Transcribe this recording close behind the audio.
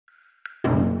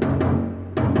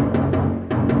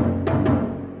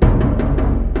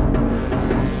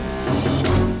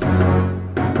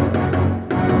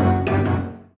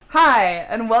Hi,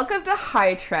 and welcome to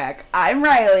High Trek. I'm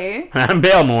Riley, I'm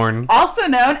Balemorn. also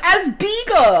known as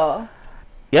Beagle.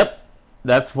 Yep,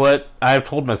 that's what I've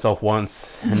told myself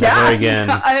once, and never again.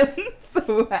 I'm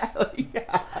so happy.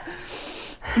 Yeah.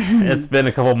 It's been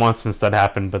a couple months since that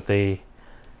happened, but they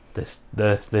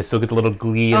still get the little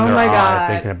glee in their my eye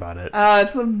God. thinking about it.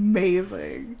 It's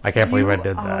amazing. I can't believe I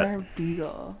did You that. are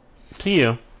Beagle. To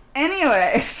you.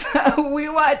 Anyway, so we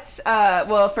watch,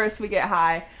 well, first we get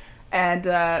high, and,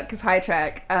 because High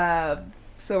Trek,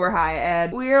 so we're high,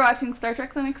 and we are watching Star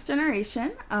Trek The Next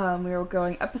Generation. We are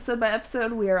going episode by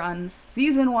episode. We are on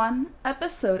Season 1,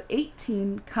 Episode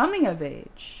 18, Coming of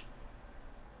Age.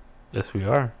 Yes, we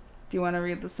are. Do you want to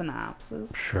read the synopsis?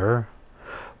 Sure.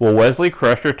 Well, Wesley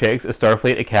Crusher takes a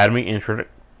Starfleet Academy entrance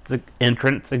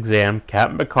exam.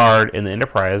 Captain Picard and the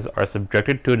Enterprise are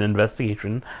subjected to an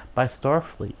investigation by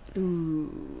Starfleet.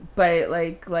 Ooh, but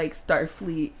like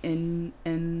Starfleet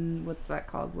in what's that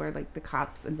called? Where like the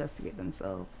cops investigate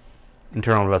themselves.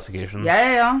 Internal investigation.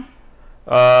 Yeah.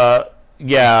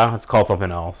 Yeah, it's called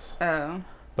something else, Oh,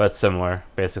 but similar,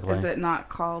 basically. is it not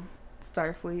called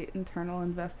Starfleet Internal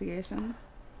Investigation?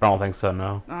 I don't think so,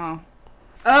 no.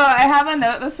 Oh, I have a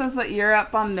note that says that you're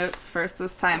up on notes first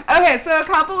this time. Okay, so a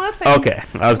couple of things. Okay,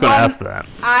 I was going to ask that.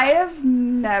 I have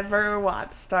never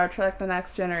watched Star Trek The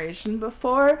Next Generation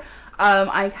before.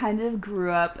 I kind of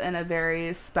grew up in a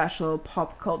very special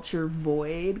pop culture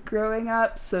void growing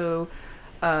up, so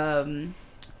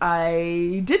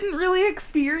I didn't really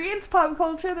experience pop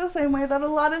culture the same way that a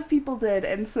lot of people did,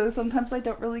 and so sometimes I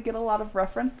don't really get a lot of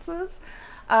references.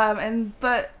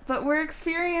 But we're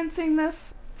experiencing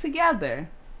this together.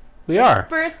 We are.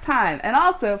 First time, and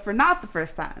also for not the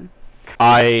first time.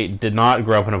 I did not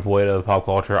grow up in a void of pop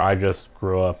culture. I just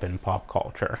grew up in pop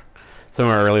culture. Some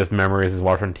of my earliest memories is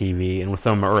watching TV, and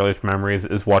some of my earliest memories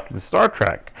is watching Star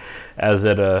Trek as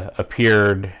it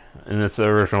appeared in its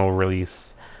original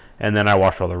release. And then I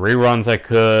watched all the reruns I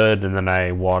could, and then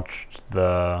I watched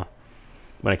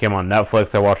when it came on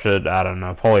Netflix, I watched it, I don't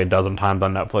know, probably a dozen times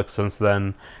on Netflix since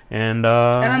then. And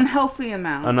an unhealthy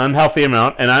amount. And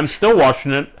I'm still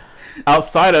watching it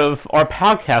outside of our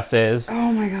podcast days.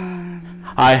 Oh my God.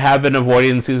 I have been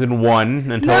avoiding season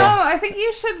 1 until... No, I think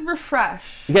you should refresh.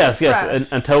 Yes,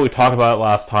 until we talked about it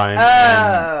last time. Oh.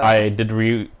 And I did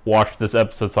re-watch this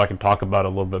episode so I can talk about it a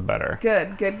little bit better.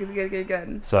 Good.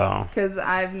 So... Because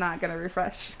I'm not going to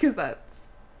refresh, because that's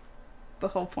the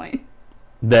whole point.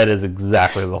 That is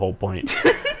exactly the whole point.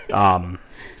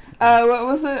 What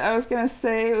was it? I was going to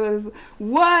say it was,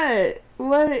 what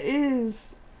is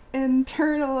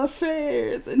internal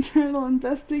affairs, internal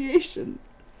investigation?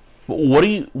 What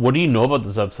do you know about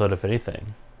this episode, if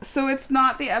anything? So it's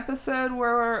not the episode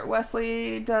where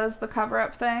Wesley does the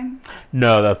cover-up thing?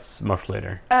 No, that's much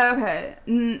later. Okay.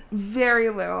 Very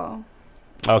little.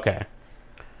 Okay.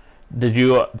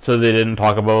 So they didn't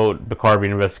talk about Picard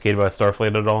being investigated by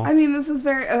Starfleet at all? I mean, this is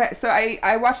very... Okay, so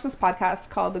I watched this podcast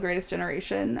called The Greatest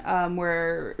Generation,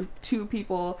 where two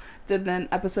people did an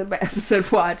episode-by-episode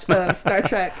watch of Star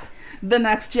Trek The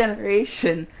Next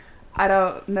Generation. I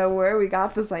don't know where we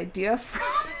got this idea from.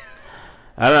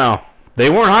 I don't know. They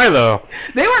weren't high, though.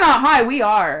 They were not high. We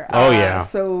are. Oh, yeah.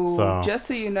 So just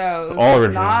so you know, it's all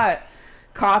original. Not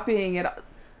copying it.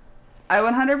 I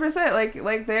 100%,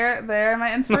 like they're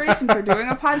my inspiration for doing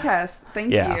a podcast.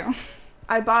 Thank you.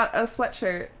 I bought a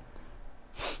sweatshirt.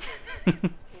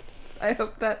 I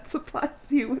hope that supplies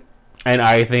you. And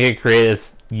I think it created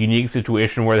this unique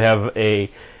situation where they have a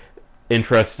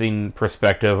interesting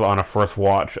perspective on a first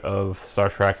watch of Star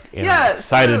Trek, and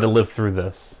decided to live through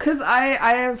this. Because I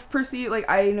have perceived, like,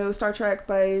 I know Star Trek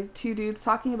by two dudes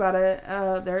talking about it,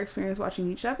 their experience watching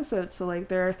each episode, so, like,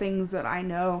 there are things that I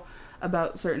know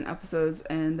about certain episodes,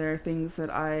 and there are things that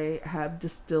I have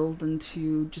distilled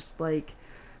into just, like,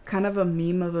 kind of a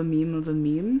meme of a meme of a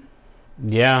meme.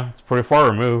 Yeah, it's pretty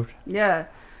far removed. Yeah.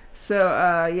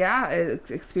 So,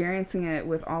 it's experiencing it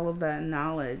with all of that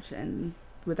knowledge and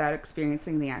without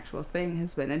experiencing the actual thing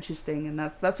has been interesting,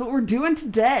 and that's what we're doing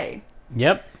today.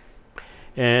 Yep.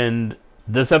 And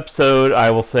this episode,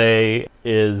 I will say,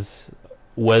 is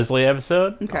Wesley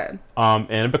episode. Okay.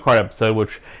 And a Picard episode,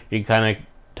 which you kind of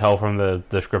tell from the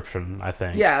description, I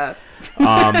think. Yeah.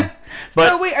 But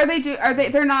so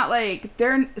wait, they're not like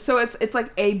so it's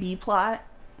like a B plot?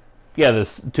 Yeah,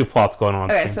 there's two plots going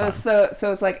on. Okay, at the same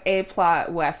so it's like A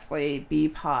plot Wesley, B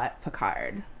plot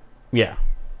Picard. Yeah.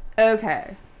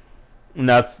 Okay. And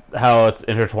that's how it's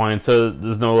intertwined. So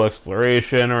there's no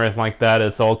exploration or anything like that.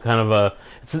 It's all kind of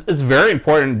it's very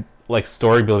important, like,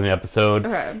 story building episode.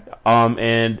 Okay.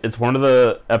 And it's one of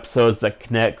the episodes that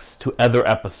connects to other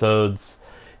episodes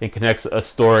it connects a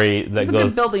story that It's a goes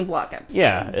good building block episode.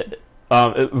 Yeah,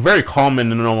 very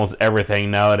common in almost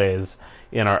everything nowadays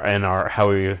in our how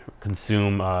we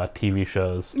consume TV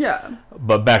shows. Yeah.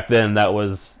 But back then that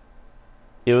was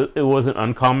it wasn't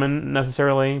uncommon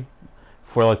necessarily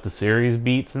for like the series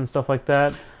beats and stuff like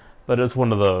that. But it's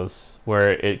one of those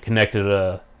where it connected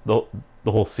the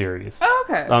whole series. Oh,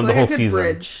 okay. The like whole a good season.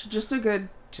 bridge. Just a good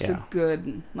Yeah.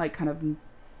 like kind of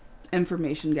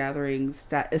information gathering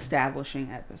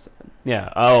establishing episode.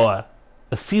 Yeah.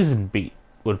 A season beat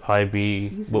would probably be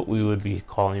what we would be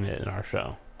calling it in our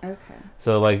show. Okay.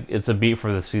 So like it's a beat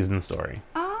for the season story.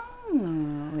 Oh,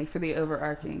 like for the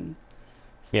overarching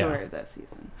story Yeah. of that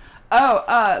season. Oh,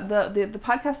 the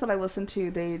podcast that I listened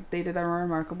to, they did a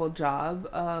remarkable job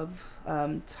of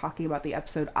talking about the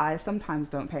episode. I sometimes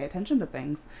don't pay attention to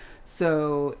things,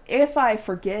 so if I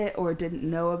forget or didn't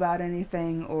know about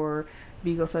anything, or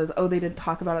Beagle says, "Oh, they didn't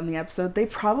talk about it in the episode," they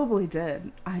probably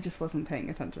did. I just wasn't paying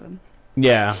attention.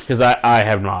 Yeah, because I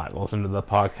have not listened to the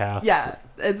podcast. Yeah,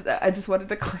 I just wanted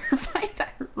to clarify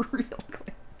that real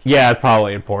quick. Yeah, it's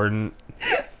probably important.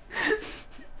 Just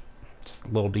a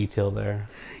little detail there.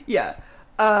 Yeah.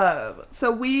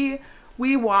 So we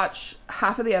watch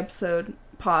half of the episode,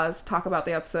 pause, talk about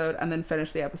the episode, and then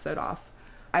finish the episode off.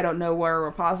 I don't know where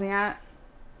we're pausing at.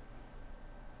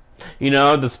 You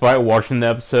know, despite watching the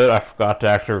episode, I forgot to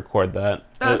actually record that.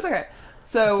 Oh, that's okay.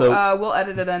 So we'll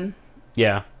edit it in.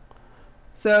 Yeah.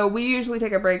 So we usually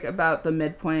take a break about the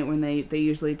midpoint when they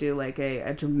usually do like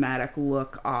a dramatic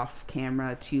look off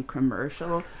camera to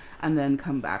commercial, and then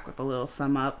come back with a little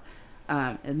sum up.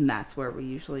 And that's where we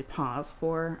usually pause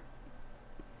for.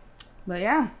 But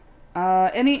yeah.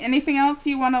 Anything else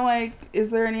you want to like, is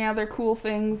there any other cool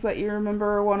things that you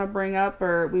remember or want to bring up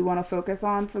or we want to focus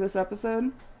on for this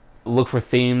episode? Look for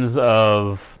themes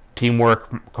of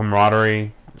teamwork,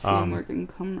 camaraderie. Teamwork and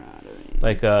camaraderie.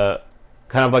 Like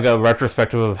kind of like a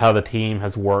retrospective of how the team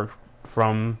has worked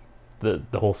from the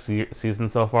whole season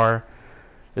so far.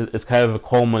 It's kind of a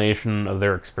culmination of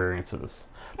their experiences.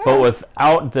 But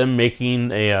without them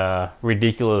making a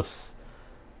ridiculous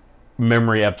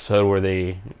memory episode where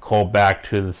they call back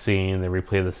to the scene, they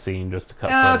replay the scene just to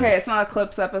cut. Oh, okay, it's not a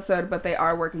clips episode, but they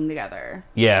are working together.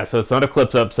 Yeah, so it's not a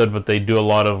clips episode, but they do a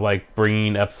lot of like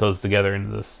bringing episodes together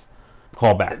into this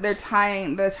callback. They're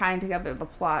tying together the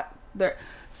plot. They're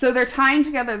tying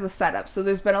together the setup. So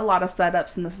there's been a lot of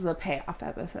setups, and this is a payoff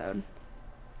episode.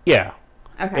 Yeah.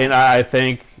 Okay. And I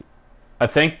think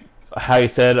how you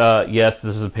said yes,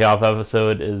 this is a payoff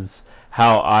episode is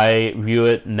how I view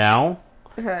it now.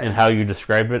 Okay. And how you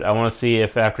describe it. I want to see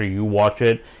if after you watch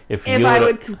it, if I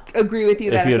would agree with you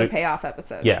that it's a payoff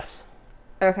episode. Yes.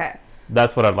 Okay.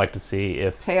 That's what I'd like to see.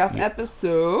 If payoff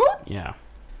episode. Yeah.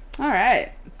 All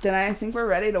right. Then I think we're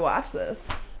ready to watch this.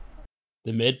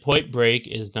 The midpoint break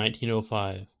is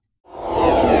 1905.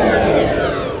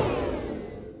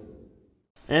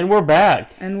 And we're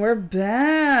back.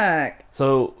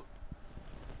 So,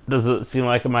 does it seem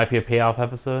like it might be a payoff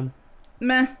episode?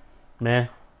 Meh.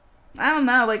 I don't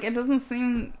know. Like, it doesn't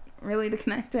seem really to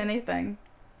connect to anything.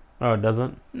 Oh, it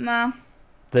doesn't? No.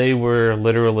 They were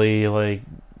literally, like,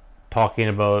 talking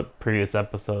about previous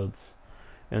episodes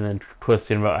and then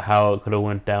twisting about how it could have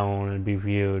went down and be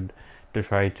viewed to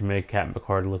try to make Captain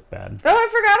Picard look bad. Oh, I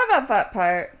forgot about that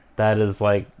part. That is,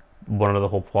 like, one of the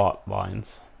whole plot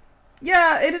lines.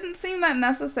 Yeah, it didn't seem that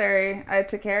necessary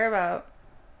to care about.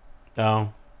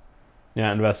 Oh. You're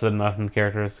not invested enough in the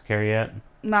characters to care yet?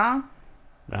 Nah.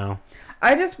 No.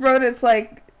 I just wrote it's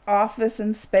like Office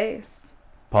in space.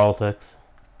 Politics.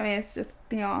 I mean, it's just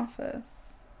The Office.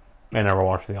 I never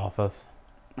watched The Office.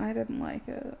 I didn't like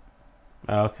it.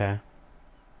 Oh, okay.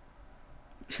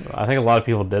 I think a lot of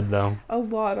people did, though. A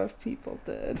lot of people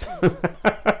did.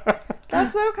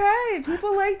 That's okay.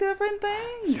 People like different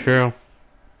things. It's true.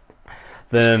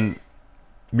 Then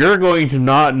you're going to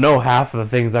not know half of the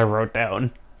things I wrote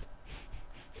down.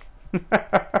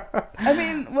 I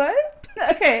mean, what?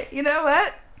 Okay, you know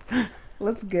what?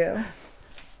 Let's go.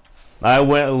 I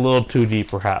went a little too deep,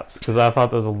 perhaps, because I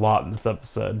thought there was a lot in this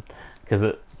episode. Because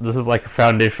this is like a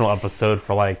foundational episode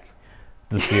for like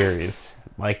the series,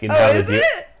 like in how is they do.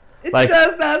 It? It like,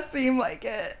 does not seem like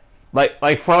it.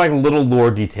 Like for like little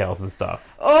lore details and stuff.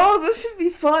 Oh, this should be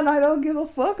fun. I don't give a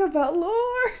fuck about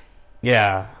lore.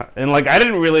 Yeah, and like I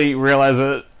didn't really realize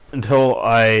it until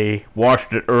I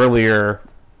watched it earlier,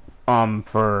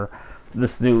 for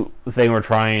this new thing we're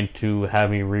trying to have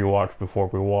me rewatch before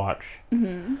we watch.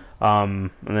 Mm-hmm.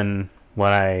 And then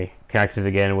when I connected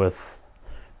again with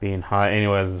being high,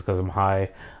 anyways, it's because I'm high.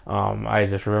 I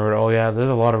just remembered, oh yeah, there's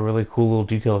a lot of really cool little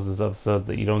details in this episode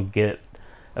that you don't get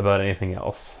about anything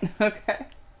else. Okay.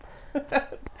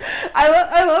 I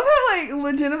love how like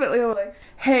legitimately like,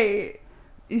 hey,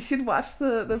 you should watch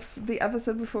the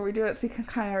episode before we do it so you can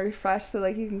kind of refresh, so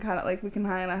like you can kind of like we can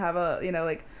kind of have a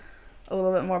like a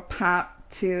little bit more pop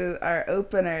to our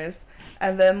openers,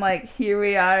 and then like here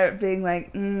we are being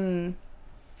like,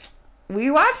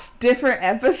 we watched different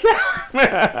episodes.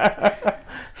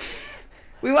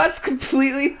 We watched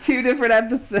completely 2 different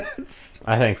episodes.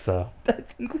 I think so. I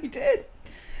think we did.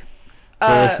 So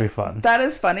that should be fun. That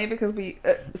is funny because we.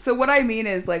 So what I mean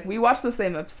is like we watched the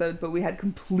same episode, but we had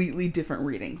completely different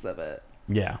readings of it.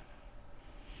 Yeah.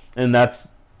 And that's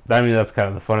kind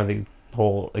of the fun of the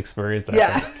whole experience.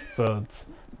 I think. So it's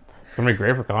gonna be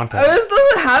great for content. I just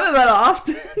doesn't happen that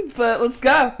often, but let's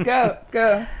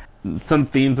go. Some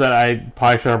themes that I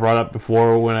probably should have brought up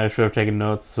before when I should have taken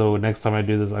notes. So next time I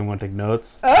do this, I'm going to take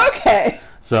notes. Okay.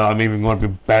 So I'm even going to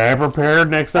be better prepared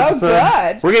next episode.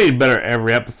 Oh, good. We're getting better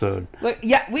every episode. Look,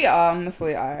 yeah, we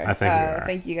honestly are. I think we are.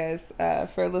 Thank you guys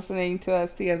for listening to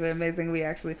us. You guys are amazing. We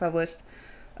actually published.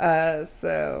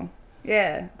 So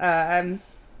yeah, I'm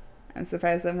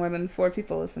surprised that more than 4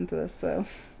 people listen to us. So.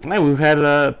 Yeah, we've had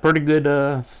a pretty good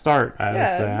start. I would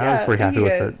say. I was pretty happy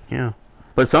with it. Yeah.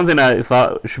 But something I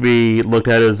thought should be looked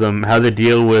at is how they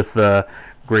deal with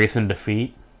grace and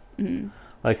defeat. Mm-hmm.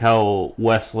 Like how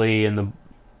Wesley and oh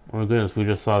my goodness, we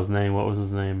just saw his name. What was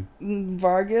his name?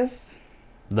 Vargas.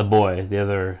 The boy, the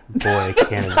other boy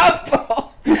candidate.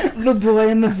 The boy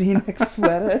in the V-neck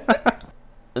sweater.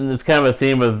 And it's kind of a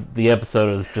theme of the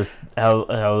episode is just how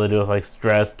they deal with like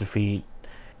stress, defeat,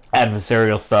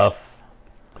 adversarial stuff,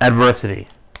 adversity,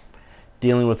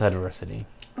 dealing with adversity.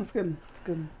 That's good.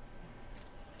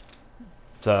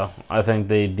 So I think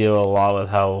they deal a lot with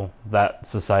how that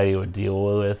society would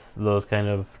deal with those kind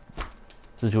of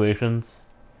situations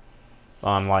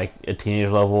on like a teenage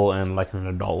level and like an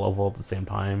adult level at the same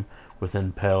time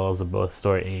within parallels of both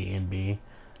story A and B.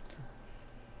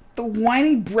 The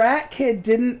whiny brat kid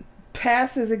didn't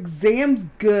pass his exams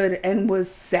good and was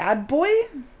sad boy?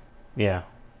 Yeah.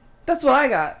 That's what I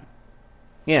got.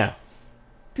 Yeah.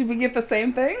 Did we get the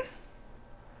same thing?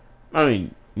 I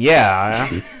mean, yeah.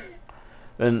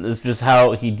 And it's just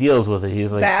how he deals with it.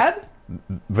 He's like bad?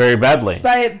 Very badly.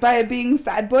 By being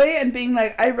sad boy and being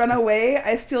like, I run away,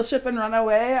 I steal ship and run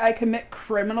away, I commit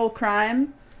criminal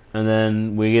crime. And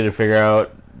then we get to figure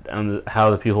out how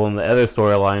the people in the other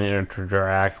storyline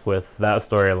interact with that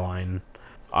storyline.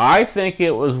 I think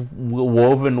it was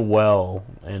woven well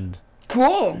and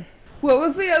cool. What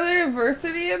was the other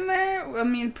adversity in there? I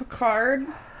mean, Picard.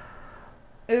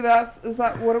 Is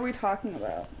that what are we talking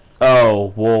about?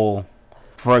 Oh, well,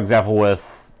 for example,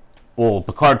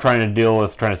 Picard trying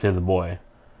to save the boy.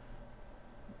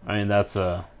 I mean, that's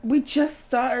we just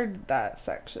started that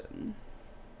section.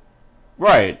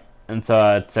 Right. And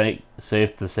so it's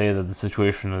safe to say that the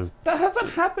situation is... That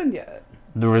hasn't happened yet.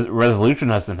 The resolution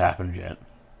hasn't happened yet.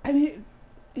 I mean,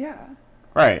 yeah.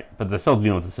 Right, but they're still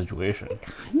dealing with the situation.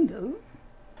 Kind of.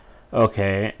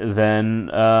 Okay, then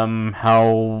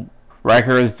how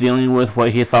Riker is dealing with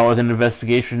what he thought was an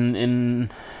investigation into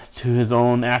his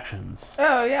own actions.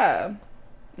 Oh, yeah.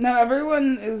 No,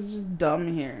 everyone is just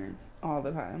dumb here all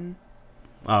the time.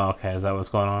 Oh, okay. Is that what's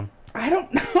going on? I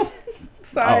don't know.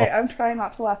 Sorry, I'm trying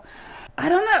not to laugh. I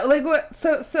don't know. Like, what?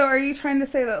 So are you trying to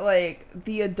say that, like,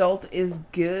 the adult is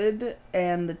good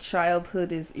and the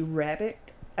childhood is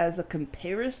erratic as a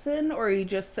comparison? Or are you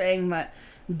just saying that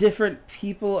different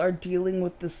people are dealing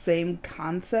with the same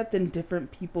concept and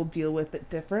different people deal with it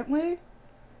differently?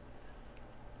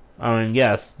 I mean,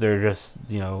 yes, they're just,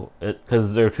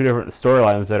 because there are 2 different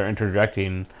storylines that are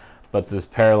interjecting, but there's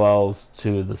parallels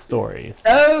to the stories.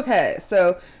 Okay,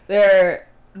 so they're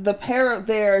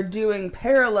doing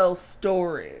parallel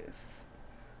stories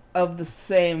of the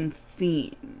same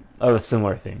theme. Of a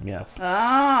similar theme, yes.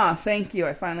 Ah, thank you.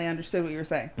 I finally understood what you were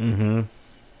saying. Mm-hmm.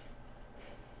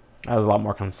 That was a lot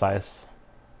more concise.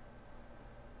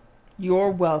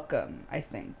 You're welcome, I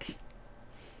think.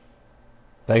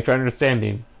 Thanks for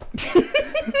understanding.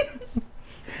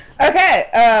 Okay,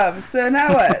 so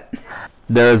now what?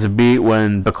 There's a beat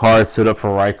when Picard stood up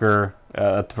for Riker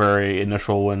at the very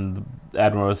initial when the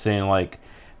Admiral was saying, like,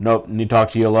 nope, need to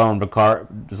talk to you alone.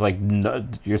 Picard was like, no,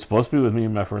 you're supposed to be with me,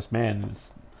 my first man.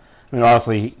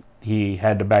 Obviously, he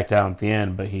had to back down at the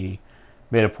end, but he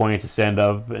made a point to stand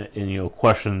up and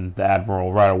question the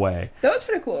Admiral right away. That was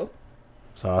pretty cool.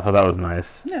 So I thought that was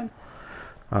nice. Yeah.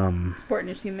 Supporting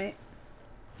your teammate.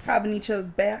 Having each other's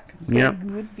back. Yep.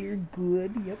 Very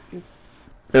good. Yep.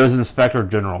 It was Inspector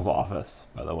General's office,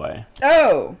 by the way.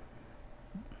 Oh.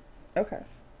 Okay.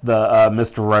 The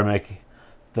Mr. Remick,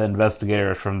 the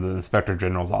investigator from the Inspector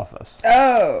General's office.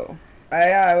 Oh.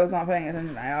 I was not paying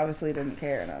attention. I obviously didn't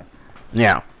care enough.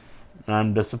 Yeah.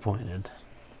 I'm disappointed.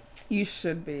 You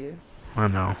should be. I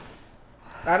know.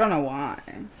 I don't know why.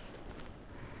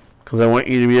 Because I want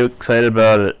you to be excited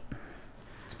about it.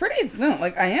 It's pretty. No,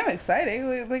 like I am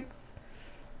excited. Like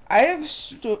I have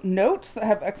notes that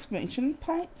have exclamation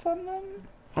points on them.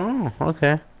 Oh,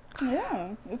 okay.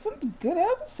 Yeah, it's a good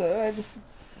episode.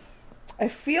 I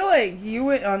feel like you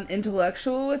went on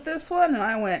intellectual with this one, and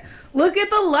I went, look at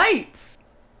the lights.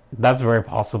 That's very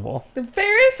possible. They're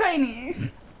very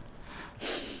shiny.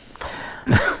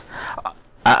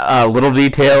 Little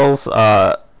details.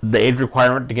 The age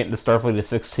requirement to get into Starfleet is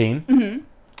 16. Mm-hmm.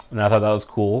 And I thought that was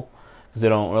cool. Because they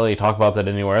don't really talk about that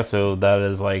anywhere. So that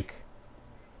is like...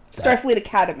 Starfleet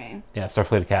Academy. Yeah,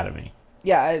 Starfleet Academy.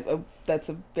 Yeah, that's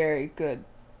a very good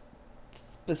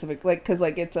specific... Like, because,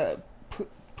 like, it's a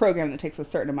program that takes a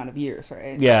certain amount of years,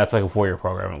 right? Yeah, it's like a 4-year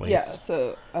program at least. Yeah,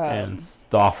 so... and it's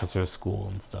the officer's school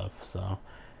and stuff. So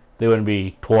they wouldn't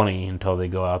be 20 until they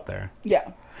go out there. Yeah.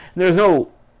 And there's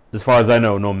no... As far as I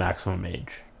know, no maximum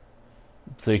age.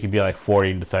 So you could be like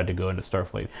 40 and decide to go into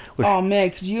Starfleet. Oh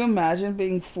man, could you imagine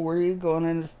being 40, going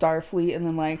into Starfleet, and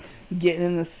then like getting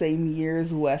in the same year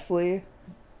as Wesley?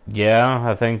 Yeah,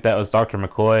 I think that was Dr.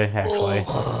 McCoy, actually.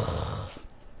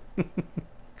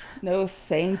 No,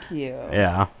 thank you.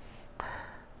 Yeah.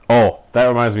 Oh, that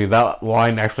reminds me, that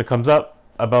line actually comes up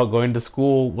about going to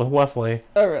school with Wesley.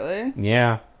 Oh, really?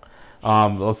 Yeah.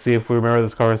 Let's see if we remember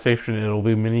this conversation. It'll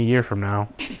be many years from now.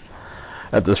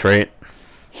 At this rate.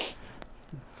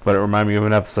 But it reminded me of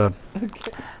an episode.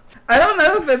 Okay. I don't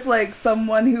know if it's like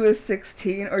someone who is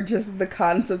 16 or just the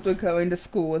concept of going to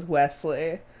school with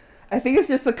Wesley. I think it's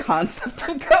just the concept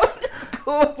of going to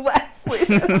school with Wesley.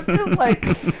 It's just like,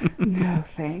 no,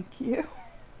 thank you.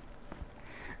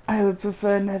 I would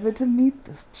prefer never to meet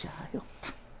this child.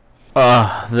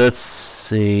 Let's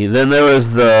see. Then there was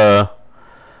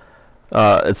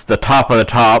it's the top of the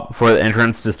top for the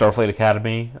entrance to Starfleet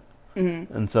Academy.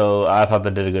 Mm-hmm. And so I thought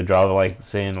they did a good job of like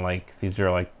saying like these are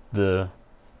like the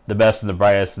best and the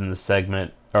brightest in the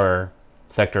segment or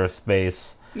sector of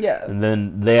space. Yeah. And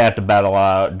then they have to battle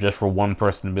out just for one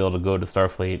person to be able to go to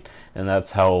Starfleet, and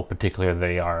that's how particular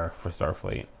they are for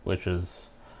Starfleet, which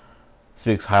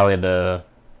speaks highly to,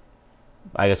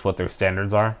 I guess, what their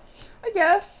standards are. I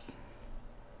guess.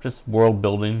 Just world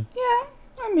building. Yeah.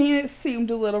 I mean, it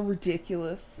seemed a little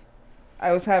ridiculous.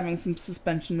 I was having some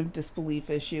suspension of disbelief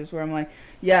issues where I'm like,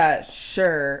 yeah,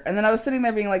 sure. And then I was sitting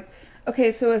there being like,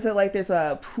 okay, so is it like there's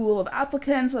a pool of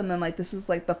applicants and then like this is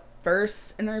like the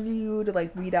first interview to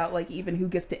like weed out like even who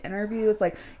gets to interview? It's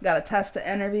like you got a test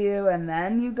to interview and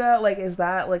then you go, like, is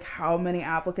that like how many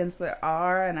applicants there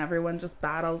are and everyone just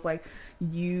battles like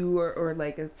you or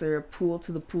like is there a pool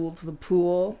to the pool to the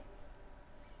pool?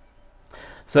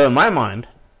 So in my mind,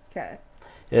 Okay.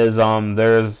 is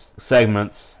there's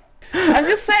segments. I'm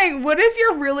just saying, what if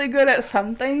you're really good at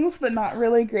some things but not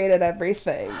really great at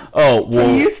everything? Oh, well,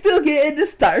 Can you still get into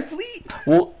Starfleet?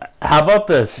 well, how about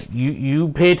this? You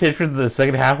pay attention to the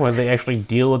second half when they actually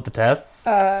deal with the tests,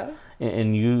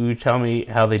 and you tell me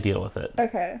how they deal with it.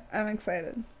 Okay, I'm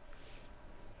excited.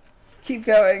 Keep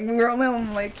going. We're only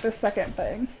on like the second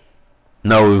thing.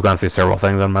 No, we've gone through several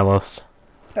things on my list.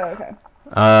 Oh, okay.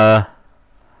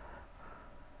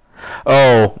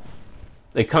 Oh,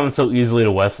 it comes so easily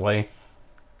to Wesley.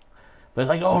 But it's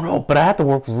like, oh no, but I have to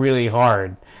work really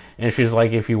hard. And she's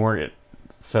like, if you weren't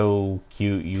so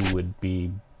cute, you would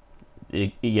be...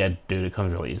 Yeah, dude, it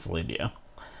comes really easily to you.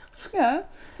 Yeah.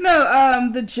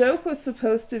 No, the joke was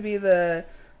supposed to be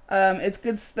it's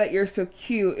good that you're so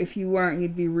cute. If you weren't,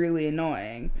 you'd be really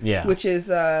annoying. Yeah. Which is,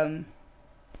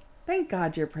 thank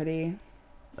God you're pretty.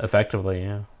 Effectively,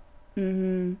 yeah.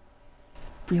 Mm-hmm. It's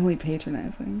really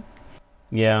patronizing.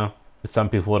 Yeah. Some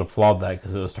people would applaud that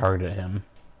because it was targeted at him.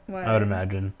 Why? I would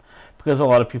imagine. Because a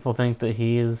lot of people think that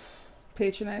he is...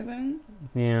 Patronizing?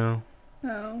 Yeah.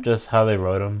 No. Just how they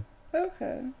wrote him.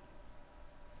 Okay.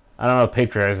 I don't know if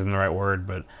patronizing is the right word,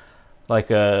 but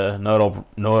like a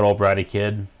know-it-all bratty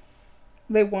kid.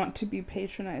 They want to be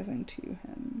patronizing to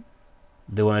him.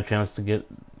 They want a chance to get,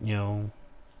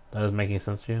 that is making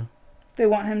sense to you? They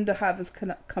want him to have his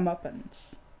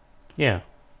comeuppance. Yeah.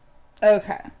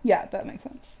 Okay. Yeah, that makes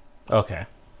sense. Okay.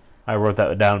 I wrote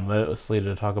that down mostly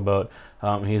to talk about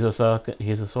he's a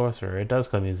sorcerer. It does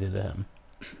come easy to him.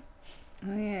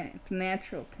 Oh yeah, it's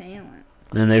natural talent.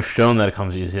 And they've shown that it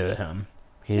comes easy to him.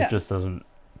 He Yeah. just doesn't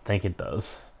think it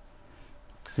does.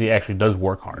 Because he actually does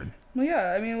work hard. Well,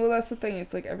 yeah, I mean, well, that's the thing.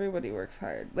 It's like everybody works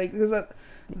hard. Like, because that...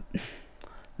 This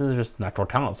is just natural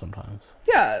talent sometimes.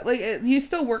 Yeah, like, you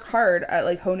still work hard at,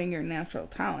 like, honing your natural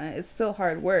talent. It's still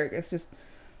hard work. It's just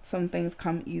some things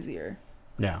come easier.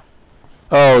 Yeah.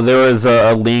 Oh, there was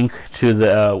a link to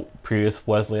the previous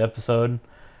Wesley episode.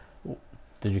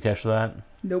 Did you catch that?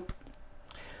 Nope.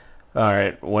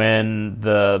 Alright, when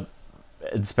the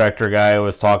inspector guy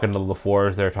was talking to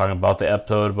LaForge, they were talking about the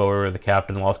episode about where the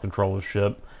captain lost control of the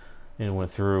ship and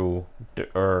went through,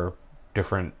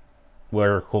 different,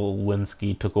 where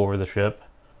Kowalski took over the ship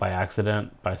by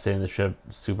accident, by sending the ship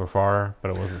super far,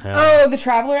 but it wasn't him. Oh, the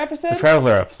Traveler episode? The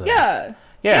Traveler episode. Yeah.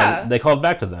 Yeah, they called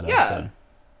back to that Yeah. episode.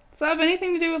 Does that have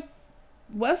anything to do with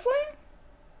Wesley?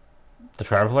 The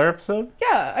Traveler episode?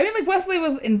 Yeah. I mean, like, Wesley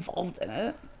was involved in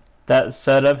it. That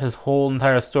set up his whole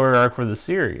entire story arc for the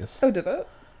series. Oh, did it?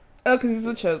 Oh, because he's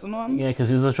the chosen one? Yeah, because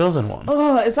he's the chosen one.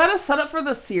 Oh, is that a setup for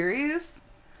the series?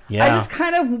 Yeah. I just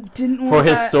kind of didn't for want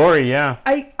his that. story, yeah.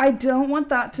 I don't want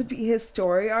that to be his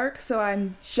story arc, so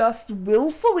I'm just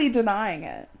willfully denying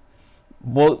it.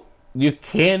 Well, you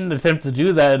can attempt to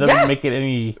do that. It doesn't Yeah. make it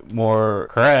any more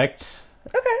correct.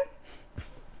 Okay.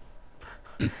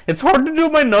 It's hard to do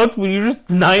my notes when you're just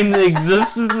denying the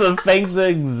existence of things that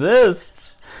exist.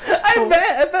 I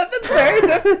bet that's very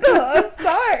difficult. I'm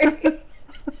sorry.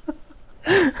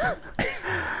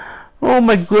 Oh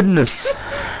my goodness.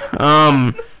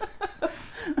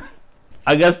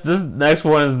 I guess this next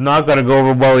one is not going to go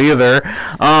over well either.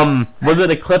 Was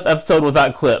it a clip episode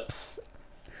without clips?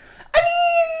 I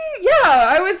mean,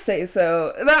 yeah, I would say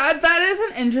so. That is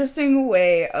an interesting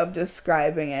way of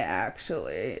describing it,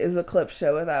 actually, is a clip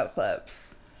show without clips.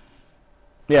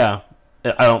 Yeah.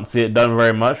 I don't see it done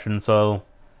very much, and so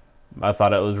I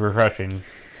thought it was refreshing.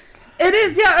 It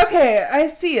is, yeah, okay, I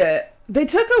see it. They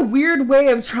took a weird way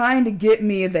of trying to get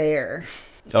me there.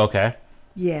 Okay.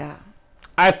 Yeah.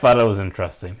 I thought it was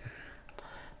interesting.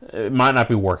 It might not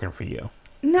be working for you.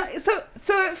 No, so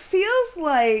it feels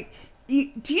like... do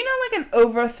you know, like, an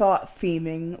overthought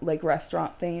theming, like,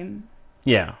 restaurant theme?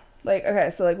 Yeah. Like,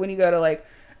 okay, so, like, when you go to, like,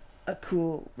 a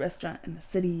cool restaurant in the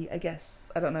city, I guess.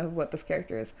 I don't know what this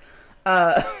character is.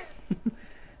 And,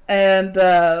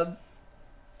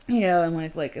 you know,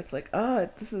 and, like, it's like, oh,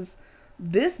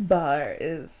 this bar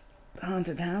is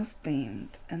haunted house themed,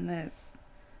 and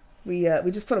we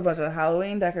just put a bunch of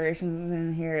Halloween decorations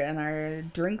in here, and our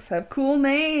drinks have cool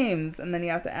names, and then you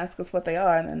have to ask us what they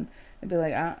are, and then it'd be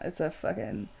like, it's a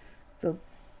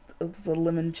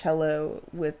limoncello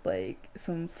with, like,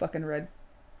 some fucking red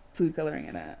food coloring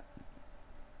in it.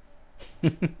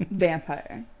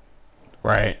 Vampire.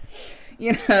 Right.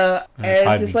 You know, And and it's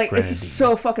probably just like, it's just grenadine.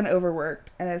 so fucking overworked,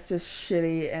 and it's just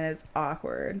shitty, and it's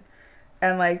awkward.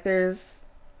 And, like, there's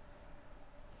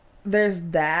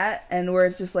that, and where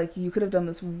it's just like, you could have done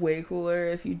this way cooler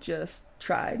if you just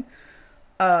tried.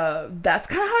 That's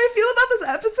kind of how I feel about this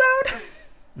episode.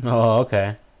 Oh,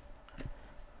 okay.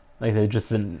 Like they just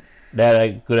didn't. They had a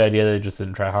good idea. They just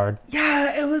didn't try hard.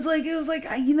 Yeah, it was like,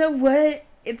 you know what?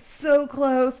 It's so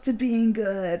close to being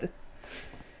good.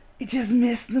 It just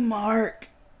missed the mark.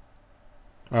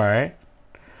 All right.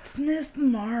 Just missed the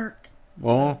mark a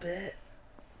little Well, bit.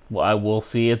 I will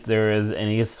see if there is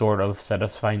any sort of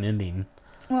satisfying ending.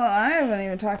 Well, I haven't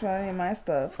even talked about any of my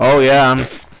stuff. Oh yeah, I'm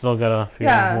still got a few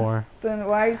Yeah. more. Then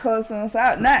why are you closing us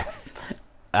out? Next.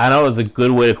 I know it was a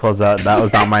good way to close out. That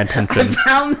was not my I intention.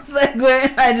 found the segue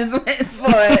and I just went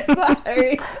for it.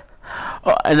 Sorry.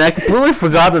 Oh, and I completely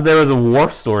forgot that there was a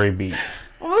war story beat.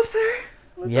 Was there?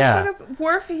 What the Yeah. fuck is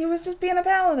Worfy? He was just being a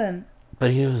paladin.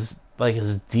 But he was like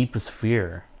his deepest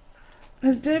fear.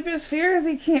 His deepest fear is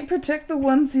he can't protect the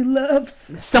ones he loves.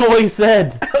 That's not what he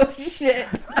said. Oh shit.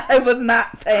 I was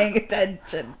not paying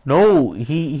attention. No,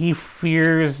 he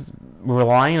fears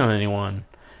relying on anyone.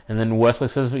 And then Wesley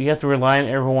says, you have to rely on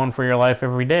everyone for your life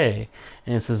every day.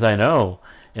 And he says, I know.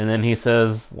 And then he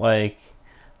says, like,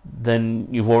 then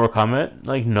you've overcome it?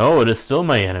 Like, no, it is still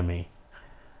my enemy.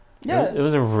 Yeah. It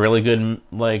was a really good,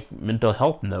 like, mental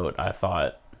health note, I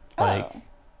thought. Like, Oh.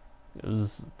 it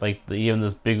was, like, even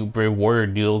this big, brave warrior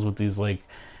deals with these, like,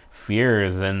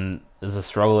 fears and is a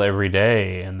struggle every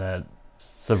day. And that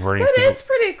subverting That people- is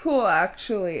pretty cool,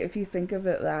 actually, if you think of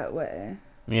it that way.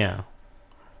 Yeah.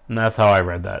 And that's how I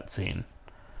read that scene.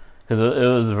 Because it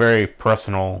was a very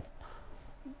personal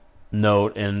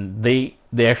note, and they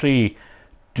actually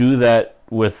do that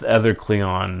with other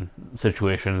Klingon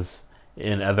situations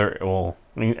in other... Well,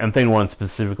 I'm thinking one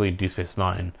specifically, Deep Space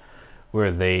Nine,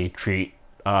 where they treat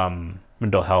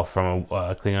mental health from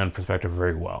a Klingon perspective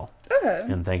very well. Okay.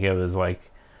 And think it was like,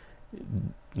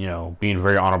 you know, being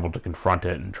very honorable to confront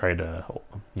it and try to,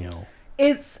 you know,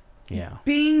 It's... yeah.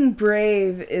 Being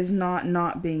brave is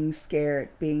not being scared.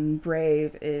 Being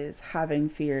brave is having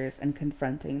fears and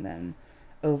confronting them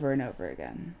over and over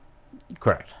again.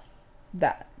 Correct.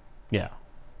 That. Yeah.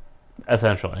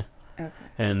 Essentially. Okay.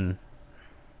 And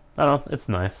I don't know, it's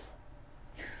nice.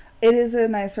 It is a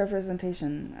nice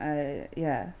representation. I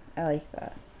like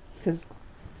that. Because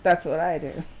that's what I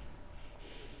do.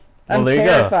 Well, I'm there you go.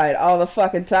 terrified all the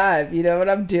fucking time. You know what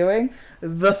I'm doing?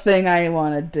 The thing I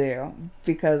want to do.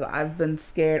 Because I've been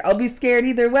scared. I'll be scared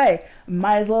either way.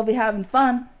 Might as well be having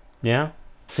fun. Yeah?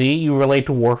 See, you relate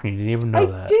to Warframe. You didn't even know I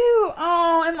that. do.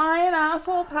 Oh, am I an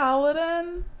asshole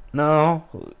paladin? No.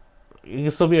 You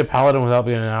can still be a paladin without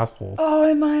being an asshole. Oh,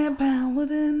 am I a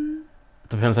paladin?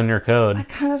 Depends on your code. I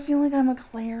kind of feel like I'm a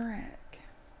cleric.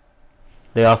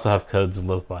 They also have codes to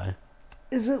live by.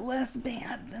 Is it less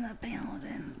bad than a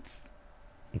paladin's?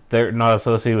 They're not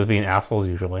associated with being assholes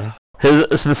usually.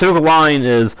 His specific line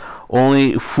is,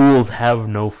 "Only fools have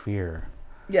no fear."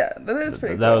 Yeah, that is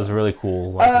pretty That cool. was a really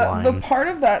cool line. The part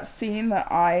of that scene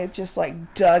that I just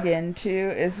like dug into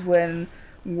is when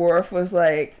Worf was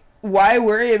like, "Why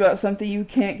worry about something you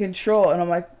can't control?" And I'm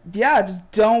like, "Yeah,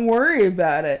 just don't worry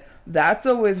about it." That's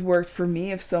always worked for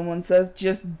me if someone says,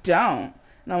 "Just don't."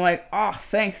 And I'm like, "Oh,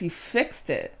 thanks, you fixed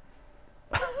it."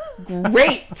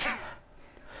 Great.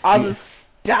 I'll just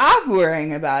stop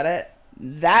worrying about it.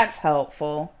 That's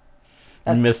helpful.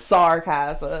 That's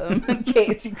sarcasm, in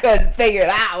case you couldn't figure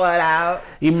that one out.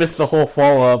 You missed the whole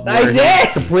follow-up. I where did!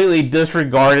 He completely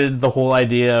disregarded the whole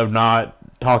idea of not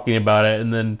talking about it,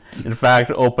 and then, in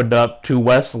fact, opened up to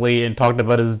Wesley and talked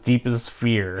about his deepest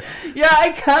fear. Yeah,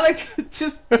 I kind of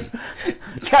just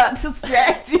got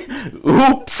distracted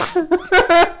Oops!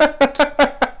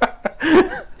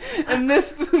 and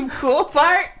missed the cool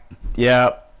part.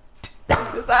 Yeah.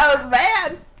 Because I was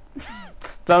mad.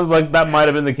 Sounds like that might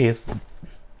have been the case.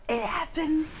 It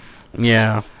happens.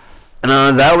 Yeah.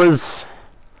 And those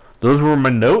were my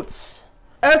notes.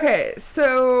 Okay,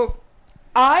 so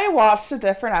I watched a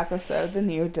different episode than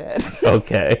you did.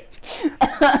 Okay.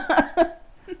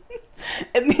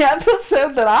 In the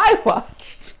episode that I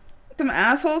watched, some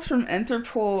assholes from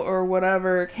Interpol or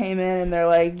whatever came in and they're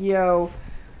like, "Yo,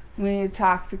 we need to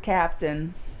talk to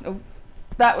Captain."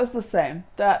 That was the same.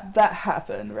 That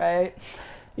happened, right?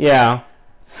 Yeah.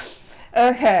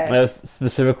 Okay.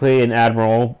 Specifically an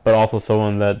admiral, but also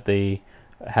someone that they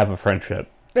have a friendship.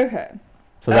 Okay.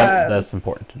 So that's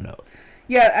important to note.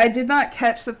 Yeah, I did not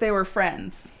catch that they were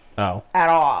friends Oh. at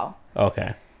all.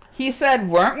 Okay. He said,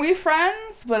 "Weren't we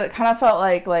friends?" But it kind of felt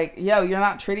like, yo, you're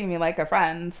not treating me like a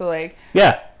friend. So, like,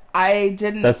 Yeah. I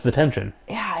didn't... That's the tension.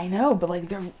 Yeah, I know, but,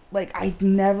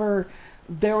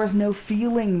 there was no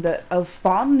feeling of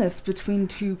fondness between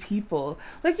two people.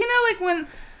 Like,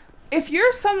 if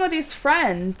you're somebody's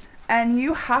friend and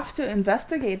you have to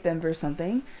investigate them for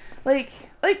something,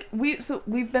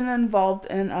 we've been involved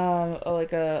in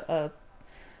a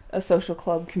social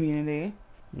club community.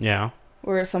 Yeah.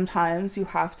 Where sometimes you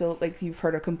have to, you've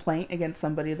heard a complaint against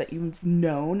somebody that you've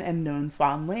known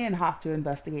fondly and have to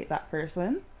investigate that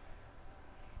person.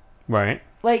 Right.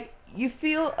 You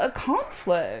feel a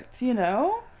conflict,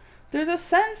 There's a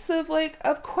sense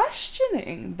of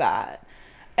questioning that.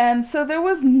 And so there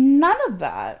was none of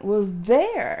that was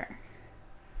there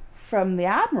from the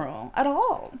Admiral at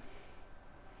all.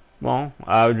 Well,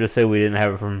 I would just say we didn't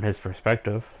have it from his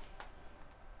perspective.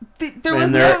 There was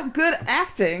no good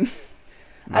acting.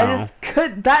 No.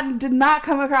 That did not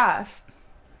come across.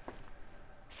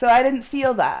 So I didn't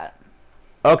feel that.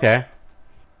 Okay.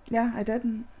 Yeah, I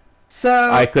didn't.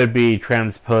 So I could be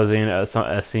transposing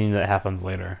a scene that happens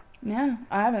later. yeah,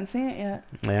 I haven't seen it yet.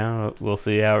 Yeah, we'll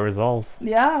see how it resolves.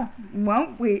 Yeah,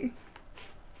 won't we?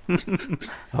 I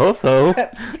hope so.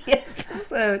 That's the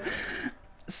episode.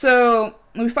 So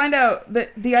we find out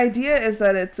that the idea is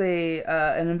that it's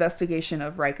an investigation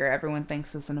of Riker. Everyone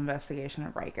thinks it's an investigation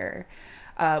of Riker.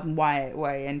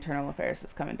 Why internal affairs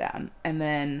is coming down, and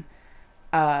then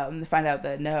they find out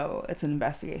that no, it's an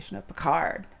investigation of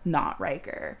Picard, not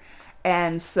Riker.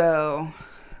 And so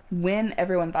when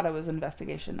everyone thought it was an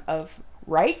investigation of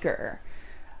Riker,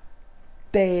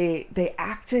 they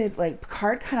acted like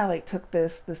Picard kind of took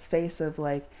this face of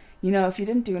if you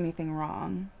didn't do anything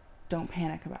wrong, don't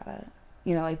panic about it.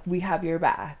 We have your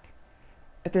back.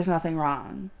 If there's nothing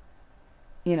wrong,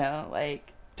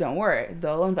 don't worry.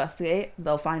 They'll investigate.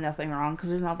 They'll find nothing wrong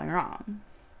because there's nothing wrong.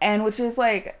 And which is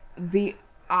the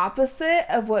opposite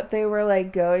of what they were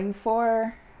going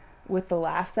for with the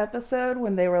last episode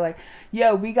when they were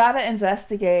yo, we gotta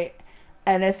investigate,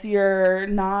 and if you're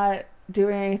not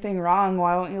doing anything wrong,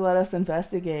 why won't you let us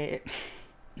investigate?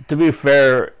 To be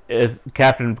fair, if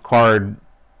Captain Picard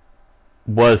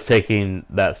was taking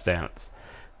that stance,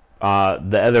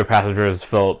 the other passengers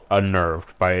felt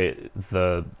unnerved by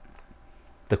the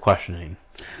questioning.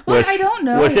 Well, I don't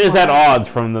know. Which is at odds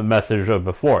from the message of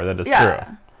before, that is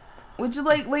true. which is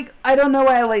like I don't know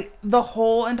why like the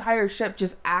whole entire ship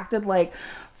just acted like,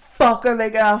 fuck, are they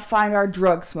gonna find our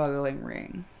drug smuggling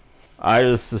ring? I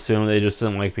just assume they just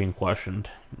didn't like being questioned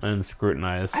and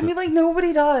scrutinized. I mean, like,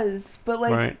 nobody does, but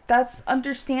like Right. that's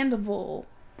understandable.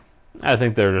 I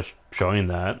think they're just showing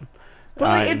that. But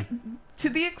like, it's to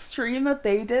the extreme that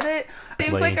they did it.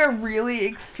 Seems like a really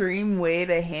extreme way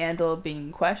to handle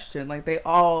being questioned. Like they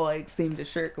all like seem to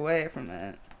shirk away from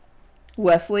it.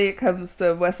 Wesley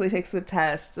takes the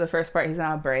test. The first part, he's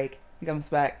on a break. He comes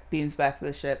back, beams back to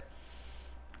the ship.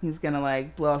 He's gonna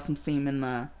like blow off some steam in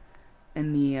the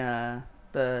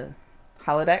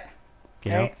holodeck,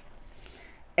 Yeah. right?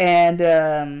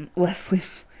 And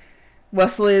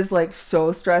Wesley is like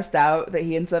so stressed out that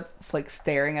he ends up like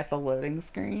staring at the loading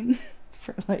screen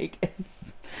for like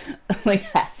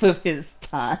half of his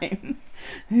time.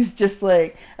 He's just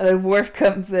like, and then Worf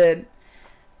comes in,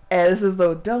 and this is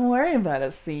the "don't worry about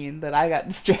it" scene that I got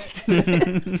distracted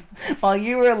in. While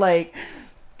you were like,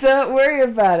 don't worry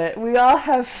about it, we all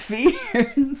have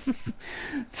fears.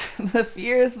 The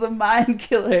fear is the mind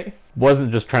killer.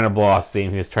 Wasn't just trying to blow off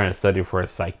steam, he was trying to study for a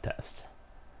psych test.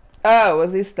 Oh,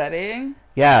 was he studying?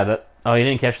 Yeah, oh, you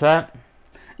didn't catch that?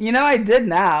 You know, I did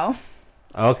now.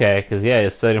 Okay, because he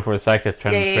was studying for a psych test,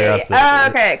 trying to figure out the... Oh,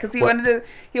 okay, because he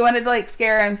wanted to like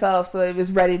scare himself, so he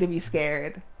was ready to be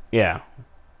scared. Yeah.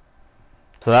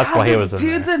 So that's why he was in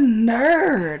dude's a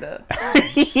nerd.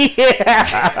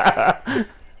 Yeah.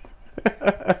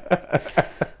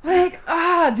 Like,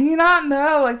 do you not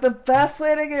know, like, the best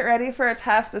way to get ready for a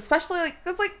test, especially, like,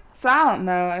 because, like, so I don't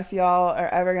know if y'all are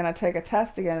ever going to take a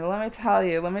test again, but let me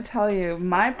tell you,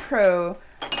 my pro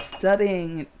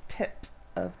studying tip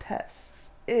of tests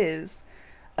is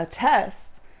a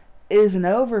test is an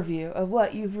overview of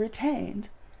what you've retained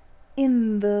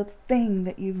in the thing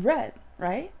that you've read,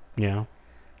 right? Yeah.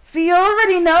 So you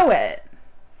already know it.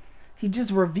 You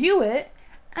just review it,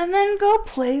 and then go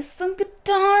play some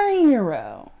Guitar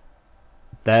Hero.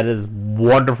 That is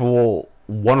wonderful,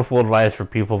 wonderful advice for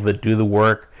people that do the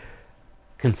work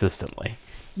consistently.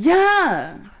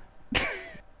 Yeah.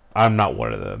 I'm not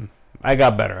one of them. I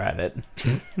got better at it.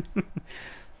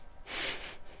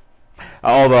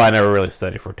 Although I never really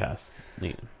studied for tests.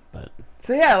 But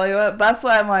So yeah, like that's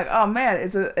why I'm like, oh man,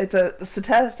 it's a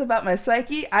test about my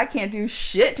psyche. I can't do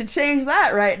shit to change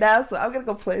that right now, so I'm gonna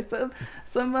go play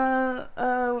some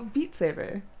Beat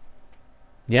Saber.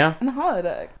 Yeah. In the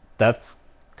holodeck. That's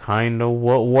kind of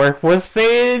what Worf was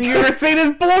saying. You were saying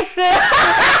is bullshit.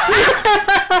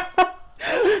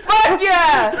 Fuck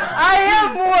yeah! I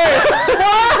am Worf!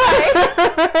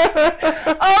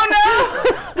 Why? Oh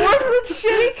no! Worf's a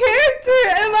shitty character!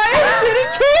 Am I a shitty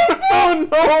character? Oh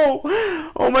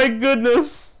no! Oh my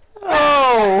goodness!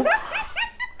 Oh!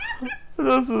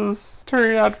 This is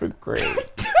turning out to be great.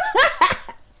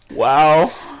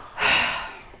 Wow.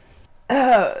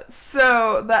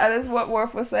 So that is what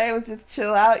Worf was saying, was just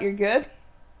chill out, you're good?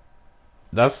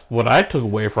 That's what I took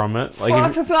away from it. Like,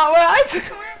 Fuck, that's not what I took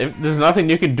away. if there's nothing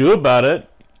you can do about it,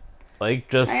 like,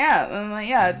 just... Yeah, I'm like,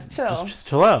 yeah, just chill. Just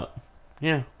chill out.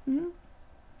 Yeah. Mm-hmm.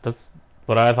 That's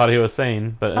what I thought he was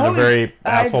saying, but in a very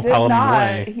asshole paladin way.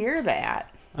 I did not hear that.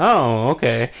 Oh,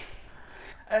 okay.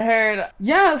 I heard,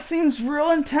 yeah, it seems real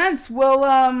intense. Well,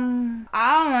 I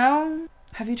don't know.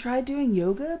 Have you tried doing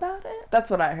yoga about it? That's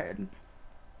what I heard.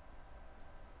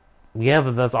 Yeah,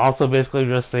 but that's also basically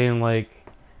just saying, like...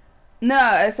 No,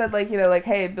 I said, like, you know, like,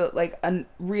 hey, but, like,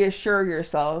 reassure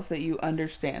yourself that you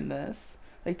understand this.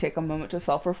 Like, take a moment to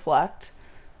self-reflect,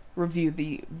 review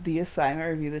the assignment,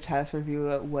 review the test, review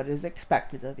what is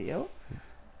expected of you,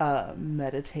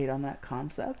 meditate on that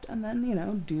concept, and then, you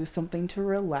know, do something to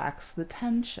relax the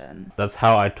tension. That's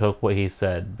how I took what he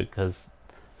said, because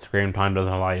screen time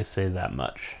doesn't allow you to say that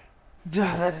much.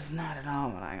 Duh, that is not at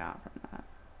all what I got from that.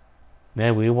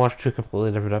 Yeah, we watched two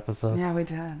completely different episodes. Yeah, we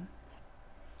did.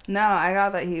 No, I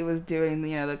got that he was doing,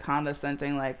 you know, the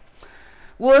condescending, like,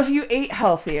 well, if you ate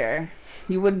healthier,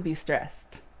 you wouldn't be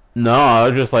stressed. No, I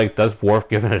was just like, that's Worf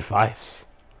giving advice.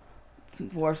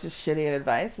 Worf's just shitty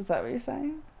advice? Is that what you're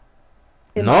saying?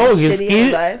 No,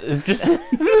 advice? It's just this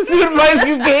is the advice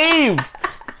you gave.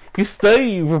 You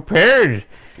study, you prepared.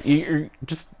 You're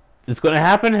just, it's going to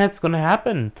happen, it's going to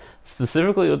happen.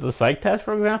 Specifically with the psych test,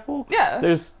 for example. Yeah.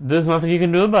 There's nothing you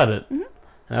can do about it. Mm-hmm.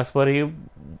 And that's what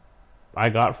I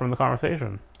got from the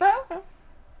conversation. Oh, okay.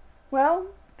 Well,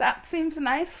 that seems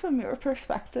nice from your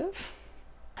perspective.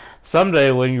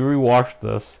 Someday, when you rewatch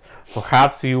this,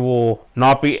 perhaps you will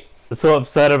not be so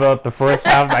upset about the first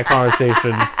half of that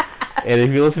conversation. And if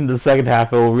you listen to the second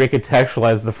half, it will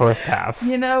recontextualize the first half.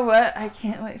 You know what? I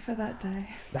can't wait for that day.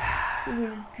 It'll be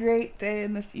a great day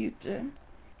in the future.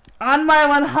 On my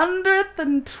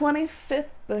 125th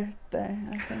birthday.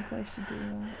 I think we should do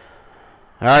that.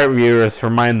 Alright, viewers,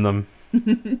 remind them.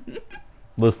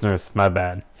 Listeners, my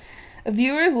bad.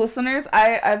 Viewers, listeners,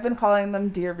 I've been calling them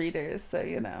dear readers, so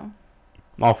you know.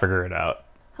 I'll figure it out.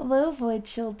 Hello, void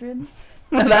children.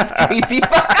 That's creepy.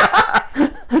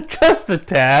 Just a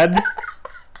tad.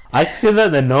 I can see that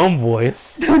in the gnome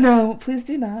voice. No, please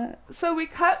do not. So we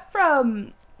cut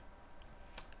from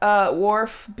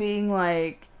Worf being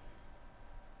like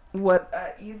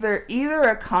either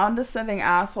a condescending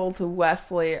asshole to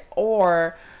Wesley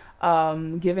or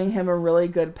giving him a really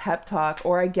good pep talk,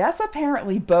 or I guess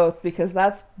apparently both, because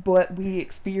that's what we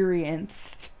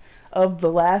experienced of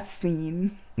the last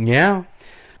scene. Yeah.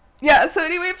 Yeah, so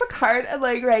anyway, Picard and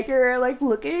like Riker are like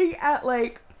looking at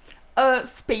like a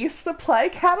space supply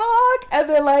catalog, and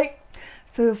they're like,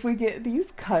 so if we get these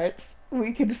carts,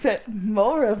 we can fit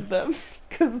more of them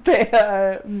because they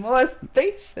are more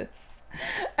spacious.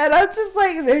 And I'm just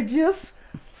like, they're just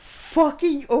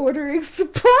fucking ordering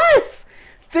supplies.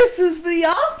 This is the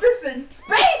office in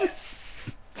space.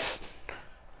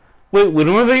 Wait,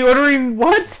 when were they ordering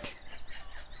what?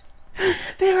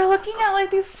 They were looking at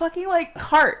like these fucking like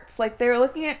carts. Like they were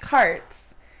looking at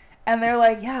carts. And they're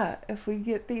like, yeah, if we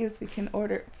get these, we can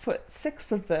put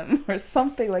 6 of them or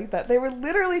something like that. They were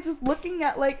literally just looking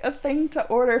at like a thing to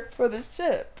order for the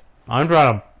ship. I'm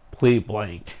drawing a complete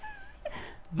blank.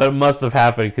 But it must have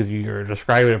happened because you were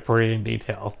describing it pretty in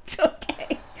detail.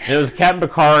 Okay. It was Captain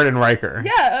Picard and Riker.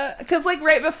 Yeah, because like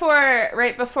right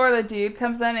before the dude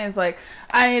comes in, he's like,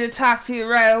 I need to talk to you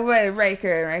right away,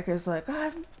 Riker. And Riker's like,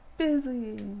 I'm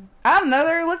busy. I don't know,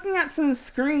 they're looking at some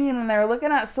screen and they're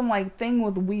looking at some like thing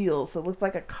with wheels. It looks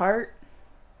like a cart.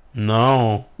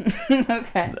 No.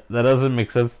 Okay. That doesn't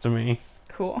make sense to me.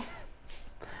 Cool.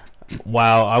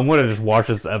 Wow, I'm gonna just watch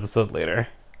this episode later.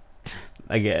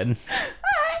 Again.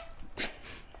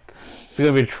 It's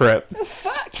gonna be a trip.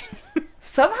 Fuck.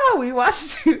 Somehow we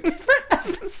watched 2 different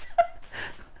episodes.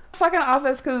 Fucking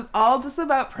Office, because it's all just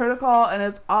about protocol and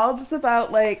it's all just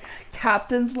about like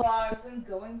captain's logs and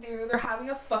going through. They're having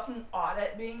a fucking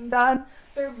audit being done.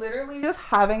 They're literally just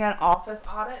having an office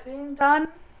audit being done.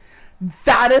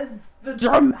 That is the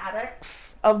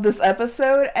dramatics of this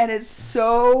episode, and it's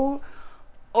so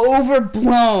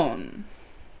overblown.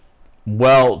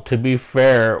 Well, to be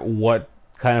fair, what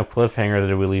kind of cliffhanger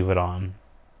did we leave it on?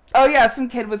 Oh yeah, some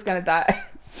kid was gonna die.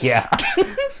 Yeah.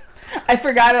 I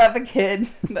forgot about the kid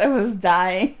that was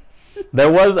dying. There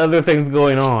was other things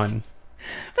going on.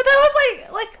 But that was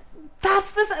like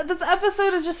that's this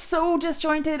episode is just so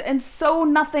disjointed and so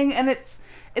nothing, and it's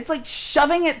like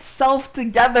shoving itself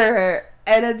together,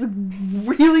 and it's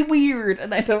really weird,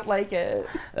 and I don't like it.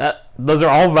 Those are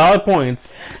all valid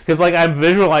points, because like I'm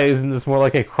visualizing this more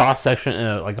like a cross section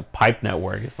in like a pipe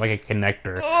network. It's like a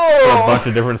connector for a bunch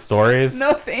of different stories.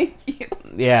 No, thank you.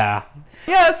 Yeah.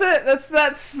 Yeah, that's it.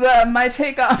 That's my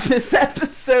take on this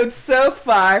episode so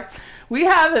far. We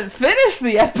haven't finished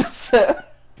the episode.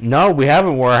 No, we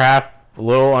haven't. We're a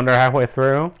little under halfway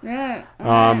through. Yeah.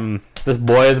 This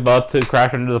boy is about to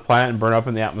crash into the planet and burn up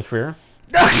in the atmosphere.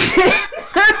 I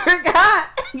forgot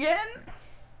again.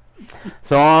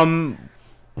 So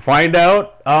find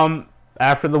out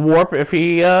after the warp if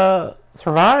he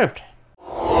survived.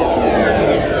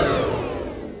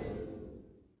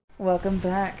 Welcome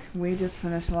back. We just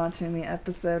finished watching the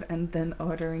episode and then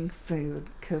ordering food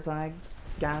because I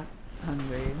got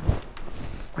hungry.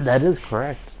 That is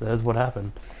correct. That is what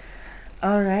happened.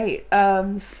 All right.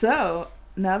 So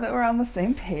now that we're on the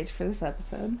same page for this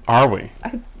episode, Are we?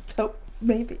 I hope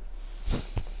maybe.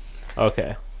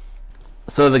 Okay.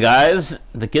 So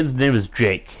the kid's name is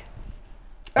Jake.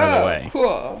 By the way.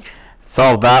 Cool.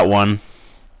 Solved that one.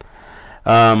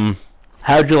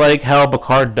 How'd you like how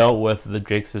Picard dealt with the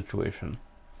Jake situation?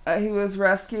 He was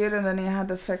rescued and then he had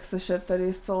to fix the ship that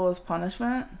he stole as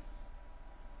punishment.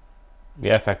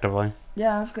 Yeah, effectively.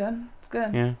 Yeah, that's good. It's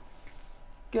good. Yeah.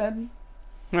 Good.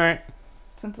 Alright.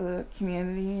 Sense of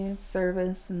community,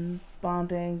 service, and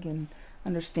bonding, and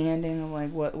understanding of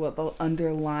like what the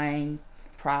underlying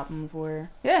problems were.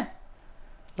 Yeah.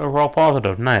 Overall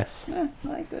positive. Nice. Yeah, I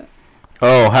liked it.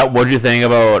 Oh, what'd you think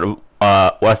about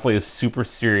Wesley's super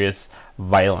serious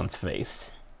violence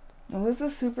face? What was the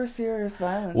super serious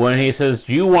violence? When he says,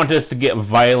 "You want us to get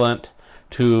violent,"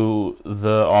 to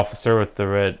the officer with the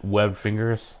red webbed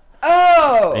fingers.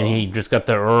 Oh! And he just got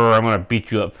the "I'm gonna beat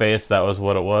you up" face. That was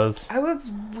what it was. I was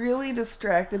really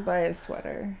distracted by his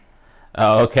sweater.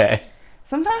 Oh, okay.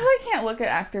 Sometimes I can't look at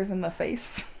actors in the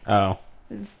face. Oh.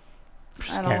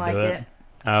 I don't like it.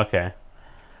 Okay.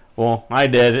 Well, I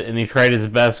did, and he tried his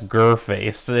best grr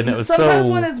face, and it was Sometimes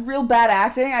so... when it's real bad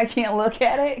acting, I can't look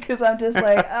at it because I'm just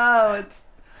like, oh, it's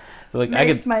So, like,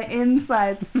 makes my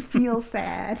insides feel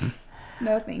sad.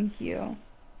 No, thank you.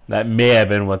 That may have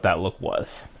been what that look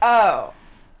was. Oh,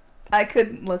 I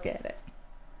couldn't look at it.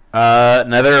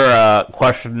 Another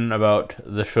question about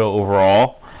the show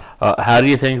overall. How do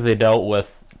you think they dealt with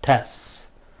tests?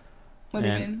 What do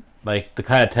you mean? Like, the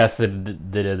kind of tests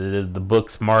that they did, the book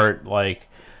smart, like,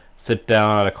 sit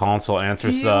down at a console, answer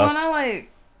Do you stuff. want to, like,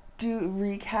 do a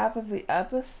recap of the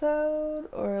episode?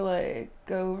 Or, like,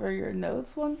 go over your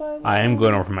notes one by one? I am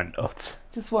going over my notes.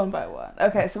 Just one by one.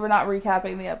 Okay, so we're not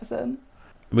recapping the episode?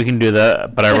 We can do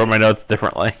that, but I wrote my notes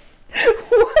differently.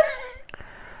 What?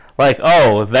 Like,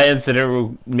 oh, that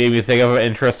incident made me think of an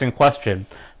interesting question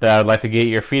that I'd like to get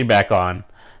your feedback on.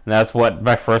 And that's what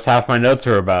my first half of my notes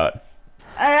are about.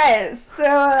 Alright,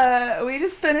 so we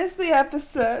just finished the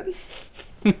episode.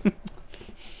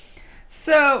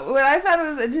 So what I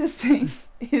found was interesting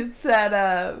is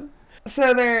that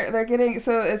so they're getting,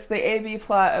 so it's the A-B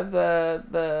plot of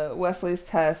the Wesley's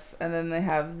tests, and then they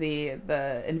have the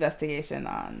investigation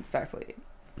on Starfleet.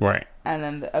 Right. And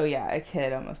then oh yeah, a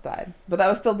kid almost died. But that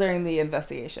was still during the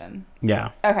investigation.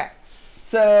 Yeah. Okay.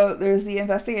 So there's the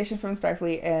investigation from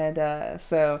Starfleet, and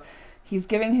so he's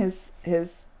giving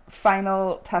his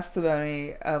final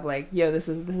testimony of like, yo, this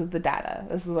is the data.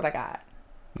 This is what I got.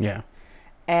 Yeah.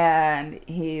 And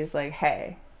he's like,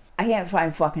 hey, I can't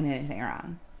find fucking anything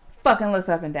wrong. Fucking looked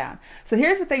up and down. So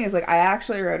here's the thing is, like, I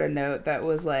actually wrote a note that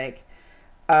was like,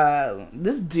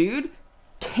 this dude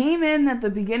came in at the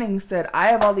beginning, said, I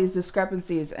have all these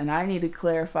discrepancies and I need to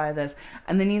clarify this.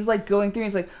 And then he's like going through,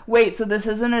 he's like, wait, so this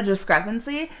isn't a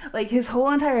discrepancy? Like, his whole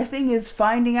entire thing is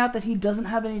finding out that he doesn't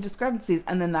have any discrepancies.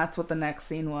 And then that's what the next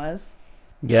scene was.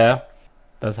 Yeah.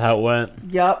 That's how it went.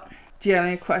 Yup. Do you have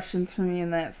any questions for me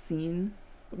in that scene?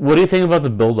 What do you think about the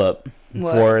build-up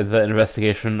What? for the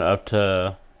investigation up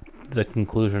to the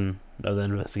conclusion of the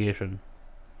investigation?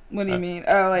 What do you mean?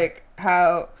 Oh, like,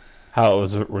 how How it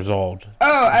was resolved.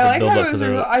 Oh, I The like build how up it was. to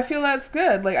the- I feel that's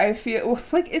good. Like, I feel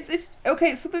like it's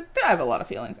okay. So I have a lot of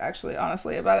feelings actually,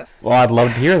 honestly, about it. Well, I'd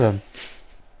love to hear them.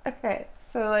 Okay,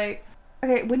 so like,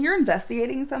 okay, when you're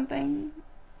investigating something,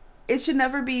 it should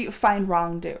never be find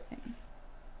wrongdoing.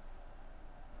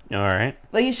 All right.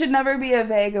 Like, it should never be a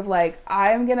vague of like,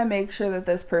 I'm gonna make sure that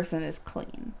this person is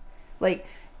clean. Like,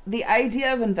 the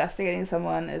idea of investigating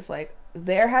someone is like,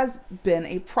 there has been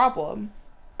a problem,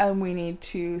 and we need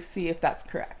to see if that's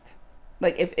correct.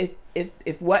 Like,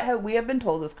 if what we have been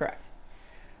told is correct.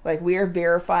 Like, we are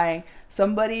verifying,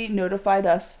 somebody notified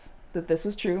us that this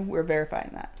was true, we're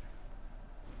verifying that.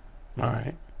 All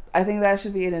right. I think that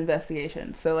should be an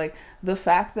investigation. So, like, the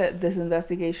fact that this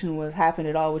investigation was happened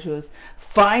at all, which was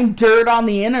find dirt on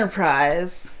the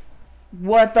Enterprise,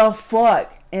 what the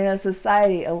fuck in a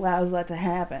society allows that to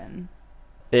happen?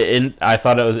 I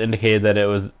thought it was indicated that it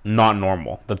was not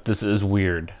normal, that this is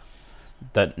weird,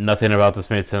 that nothing about this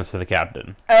made sense to the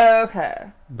captain.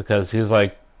 Okay. Because he was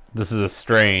like, this is a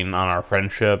strain on our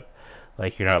friendship.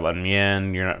 Like, you're not letting me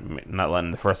in, you're not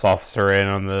letting the first officer in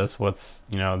on this.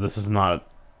 This is not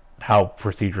how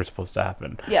procedure is supposed to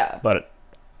happen. Yeah. But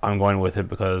I'm going with it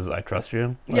because I trust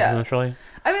you, Yeah. essentially.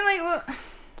 I mean, like, look,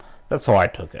 That's how I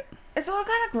took it. it's all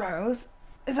kind of gross.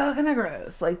 It's all kind of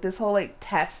gross. Like, this whole, like,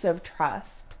 test of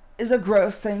trust is a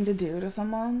gross thing to do to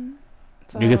someone.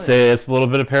 So, You could like, say it's a little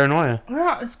bit of paranoia.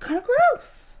 yeah, it's kind of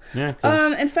gross. Yeah.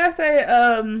 'Cause In fact,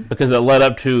 because it led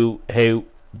up to, hey,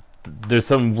 there's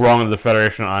something wrong with the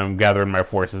Federation. I'm gathering my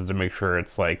forces to make sure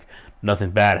it's like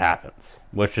nothing bad happens,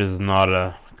 which is not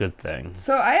a good thing.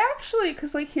 So I actually,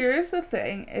 because like here's the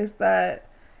thing, is that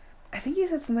I think you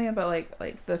said something about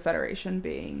like the Federation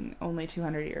being only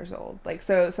 200 years old. Like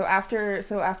so after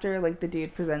like the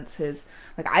dude presents his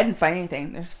like, I didn't find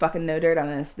anything. There's fucking no dirt on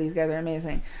this. These guys are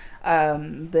amazing.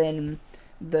 Then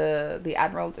the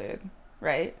Admiral dude,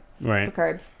 right? Right.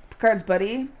 Picard's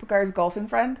buddy, Picard's golfing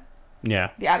friend, Yeah.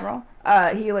 the Admiral.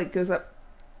 He like goes up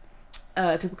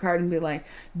to Picard and be like,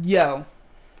 yo,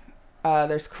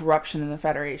 there's corruption in the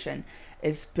Federation.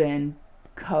 It's been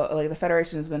the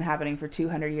Federation has been happening for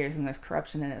 200 years, and there's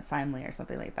corruption in it finally, or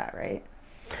something like that, right?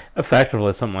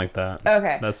 Effectively, something like that.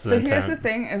 Okay. That's the So here's the intent.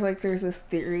 thing: is like there's this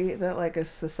theory that like a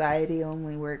society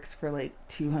only works for like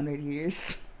 200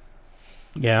 years.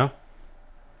 Yeah.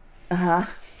 And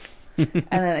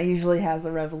then it usually has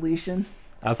a revolution.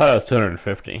 I thought it was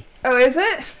 250. Oh, is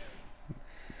it?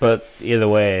 But either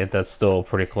way, that's still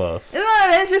pretty close. Isn't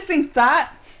that an interesting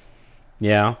thought?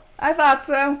 Yeah. I thought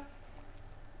so.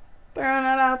 Throwing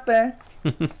that out there.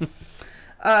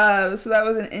 So that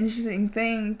was an interesting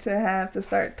thing to have to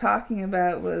start talking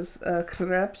about was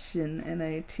corruption in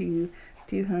a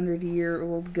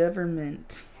 200-year-old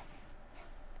government.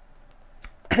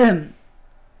 That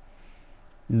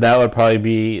would probably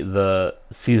be the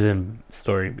season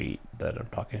story beat that I'm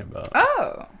talking about.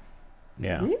 Oh,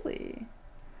 Yeah. really?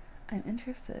 I'm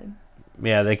interested.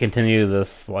 Yeah, they continue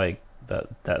this, like,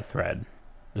 that thread.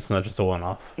 It's not just a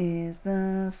one-off. Is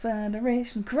the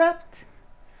Federation corrupt?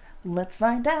 Let's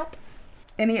find out.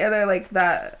 Any other, like,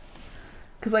 that...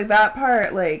 Because, like, that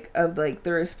part, like, of, like,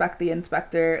 the respect the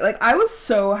inspector... Like, I was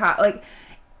so happy... Like,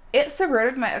 it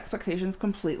subverted my expectations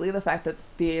completely, the fact that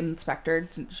the inspector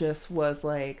just was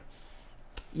like,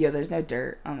 yo, there's no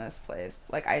dirt on this place.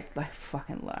 Like, I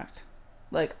fucking looked.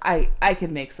 Like, I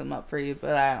could make some up for you,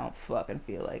 but I don't fucking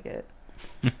feel like it.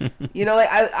 You know, like,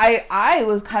 I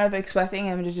was kind of expecting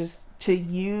him to just... to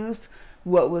use...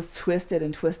 what was twisted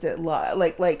and twisted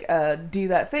do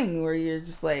that thing where you're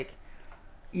just like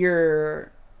you're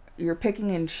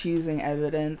picking and choosing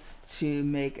evidence to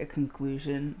make a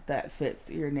conclusion that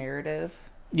fits your narrative.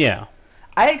 Yeah.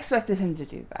 I expected him to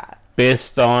do that.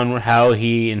 Based on how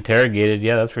he interrogated,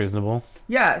 yeah, that's reasonable.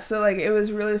 Yeah, so like it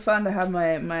was really fun to have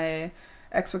my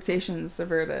expectations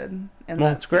subverted. And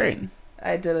that's great.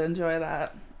 I did enjoy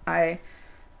that.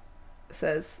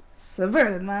 Says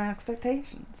subverted my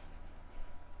expectations.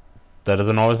 That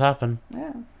doesn't always happen.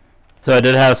 Yeah. So I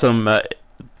did have some, I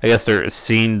guess they're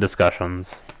scene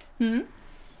discussions.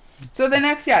 So the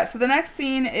next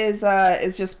scene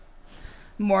is just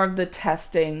more of the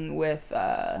testing with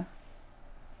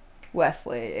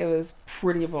Wesley. It was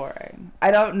pretty boring.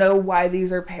 I don't know why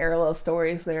these are parallel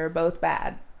stories. They are both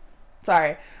bad.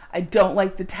 Sorry. I don't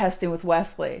like the testing with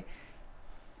Wesley.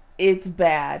 It's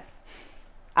bad.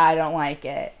 I don't like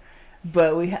it.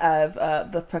 But we have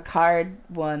the Picard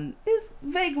one is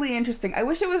vaguely interesting. I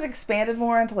wish it was expanded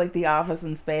more into like the office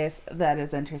in space. That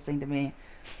is interesting to me.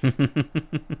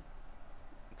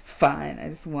 Fine, I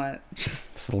just want.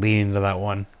 Just lean into that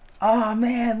one. Oh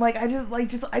man, like I just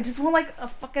want like a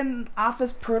fucking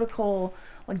office protocol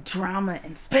like drama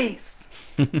in space.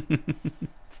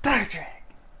 Star Trek.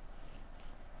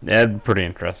 Yeah, pretty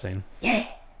interesting. Yeah.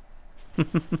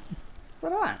 That's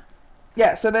what I want.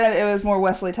 Yeah, so then it was more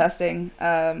Wesley testing.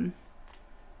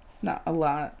 Not a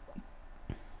lot.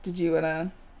 Did you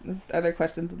wanna... Other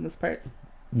questions in this part?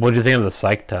 What do you think of the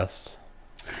psych test?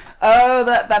 Oh,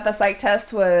 that the psych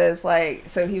test was like...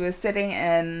 So he was sitting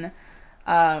in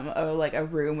a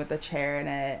room with a chair in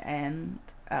it, and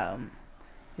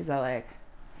he's all like...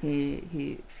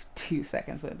 He 2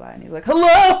 seconds went by, and he's like,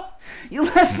 hello! You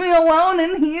left me alone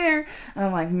in here! And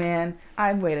I'm like, man,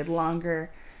 I've waited longer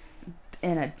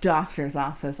in a doctor's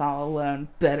office all alone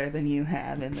better than you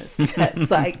have in this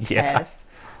psych test.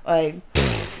 Like,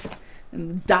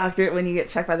 and the doctor, when you get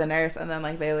checked by the nurse, and then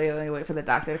like they wait for the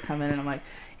doctor to come in, and I'm like,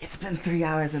 it's been 3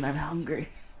 hours and I'm hungry.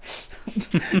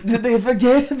 Did they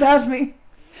forget about me?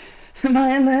 Am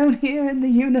I alone here in the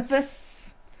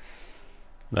universe?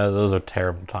 No, those are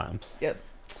terrible times. Yep.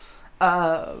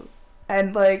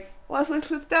 And like Wesley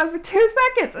sits down for 2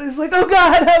 seconds, and he's like, oh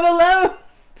God, I'm alone.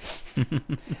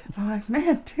 I'm like,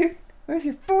 man, dude, where's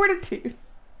your fortitude?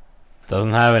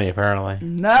 Doesn't have any, apparently.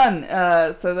 None.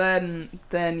 So then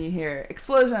you hear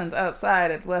explosions outside,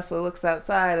 and Wesley looks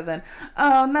outside, and then,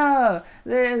 oh no,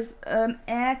 there's an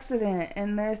accident,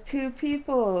 and there's 2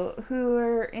 people who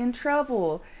are in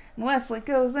trouble. And Wesley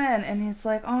goes in, and he's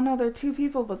like, oh no, there are 2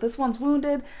 people, but this one's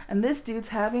wounded, and this dude's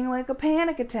having like a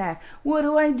panic attack. What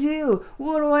do I do?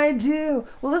 What do I do?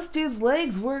 Well, this dude's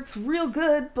legs works real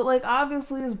good, but like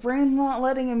obviously his brain's not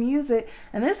letting him use it,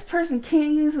 and this person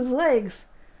can't use his legs.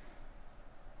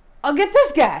 I'll get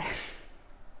this guy.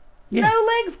 Yeah. No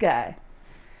legs guy.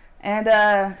 And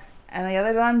the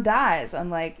other one dies.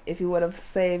 Unlike if he would have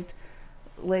saved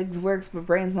legs works but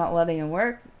brain's not letting him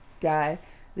work guy,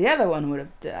 the other one would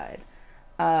have died.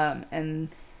 And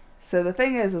so the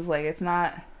thing is like, it's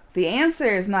not, the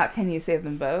answer is not can you save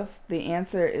them both. The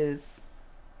answer is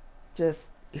just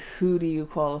who do you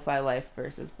qualify life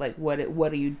versus like what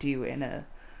do you do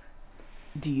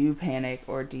do you panic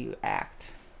or do you act?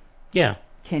 Yeah.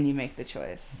 Can you make the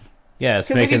choice? Yeah,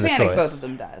 it's making the choice. Because if you panic, both of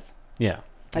them dies. Yeah.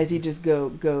 If you just go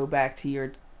back to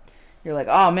you're like,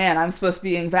 oh man, I'm supposed to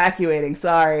be evacuating.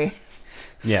 Sorry.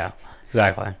 Yeah,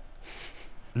 exactly.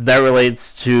 That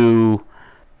relates to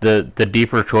the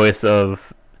deeper choice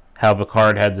of how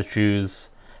Picard had to choose,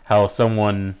 how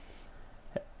someone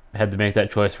had to make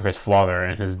that choice for his father,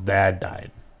 and his dad died.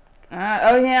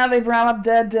 Oh yeah, they brought up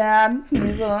dead dad.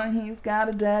 He's got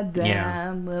a dead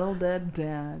dad, little dead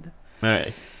dad.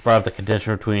 Brought up the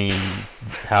contention between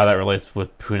how that relates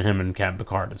between him and Captain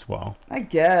Picard as well. I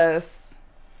guess.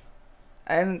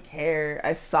 I didn't care.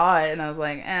 I saw it and I was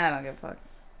like, I don't give a fuck.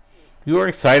 You were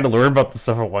excited to learn about this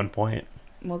stuff at one point.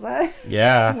 Was I?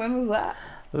 Yeah. When was that?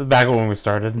 It was back when we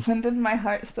started. When did my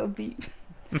heart still beat?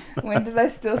 When did I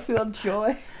still feel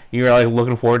joy? You were like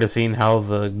looking forward to seeing how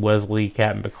the Wesley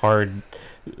Captain Picard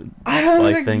I don't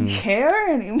like even thing.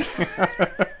 care anymore.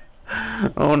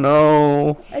 Oh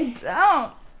no. I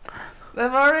don't.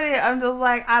 I'm just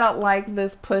like, I don't like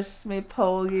this push me,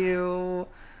 pull you.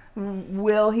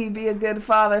 Will he be a good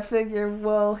father figure?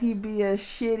 Will he be a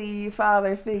shitty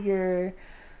father figure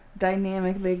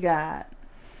dynamic they got?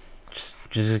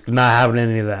 Just not having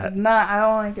any of that. I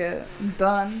don't like it.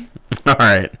 Done.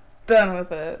 Alright. Done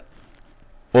with it.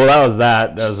 Well, that was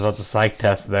that. That was about the psych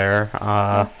test there.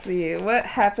 Let's see. What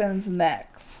happens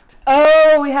next?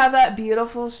 Oh, we have that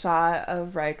beautiful shot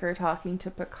of Riker talking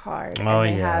to Picard. Oh,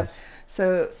 and they yes.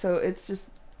 So it's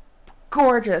just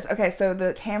gorgeous. Okay, so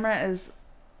the camera is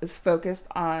focused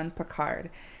on Picard,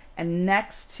 and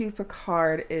next to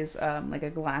Picard is like a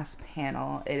glass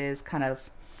panel. It is kind of,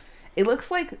 it looks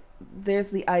like there's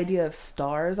the idea of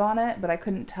stars on it, but I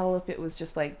couldn't tell if it was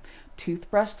just like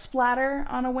toothbrush splatter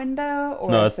on a window or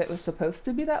No, if it was supposed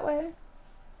to be that way.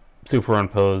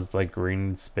 Superimposed like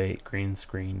green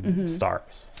screen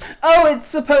stars. Oh, it's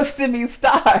supposed to be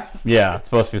stars. Yeah, it's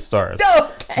supposed to be stars.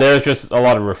 Okay. There's just a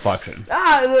lot of reflection.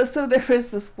 So there was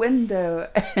this window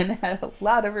and it had a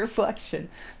lot of reflection.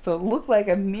 So it looked like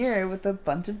a mirror with a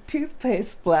bunch of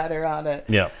toothpaste splatter on it.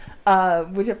 Yeah.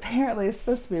 Which apparently is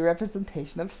supposed to be a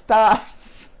representation of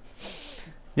stars.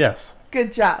 Yes.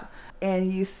 Good job.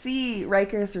 And you see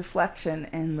Riker's reflection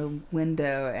in the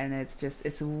window, and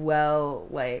it's well,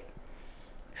 like,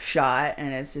 shot,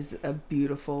 and it's just a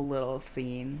beautiful little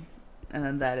scene.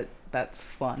 And that's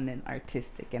fun and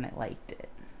artistic, and I liked it.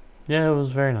 Yeah, it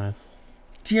was very nice.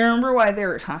 Do you remember why they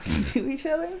were talking to each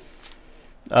other?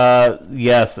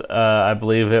 Yes, I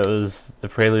believe it was the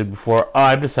prelude before,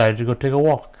 I've decided to go take a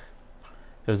walk.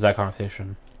 It was that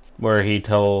conversation where he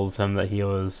tells him that he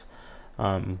was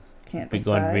going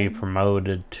to be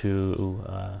promoted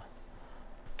to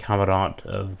Commandant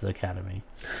of the Academy.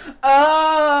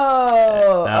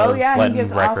 Oh yeah, he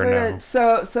gets Riker offered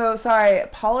know. So sorry,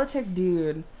 politic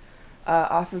dude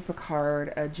offered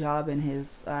Picard a job in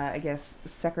his I guess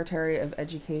Secretary of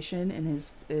Education in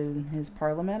his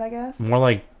parliament, I guess. More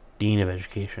like Dean of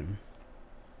Education.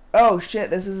 Oh shit,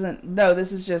 this is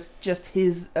just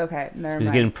his. Okay, never mind.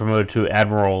 He's getting promoted to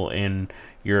Admiral in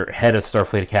your head of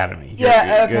Starfleet Academy.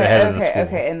 Yeah, You're head of the school.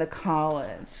 okay, in the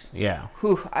college. Yeah.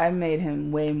 Whew, I made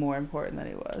him way more important than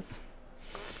he was.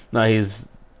 No,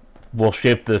 will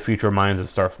shape the future minds of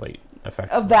Starfleet,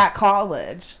 effectively. Of that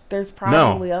college. There's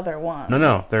probably other ones.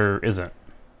 No, there isn't.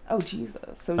 Oh,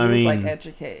 Jesus. So I he was, mean, like,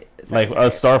 educate. Like,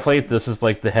 Starfleet, this is,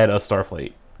 like, the head of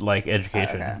Starfleet, like,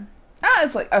 education. Okay.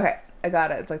 It's like, okay, I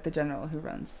got it. It's like the general who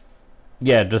runs.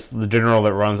 Yeah, just the general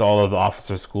that runs all of the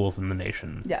officer schools in the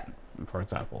nation. Yeah. For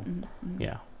example. Mm-hmm.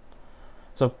 Yeah.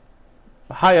 So,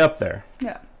 high up there.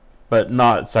 Yeah. But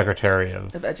not Secretary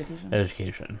of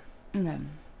Education. Okay.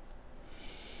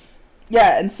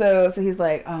 Yeah, and so he's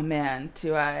like, oh man,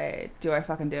 do I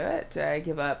fucking do it? Do I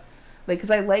give up? Like, cause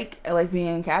I like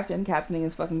being a captain. Captaining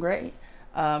is fucking great.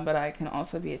 But I can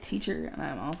also be a teacher, and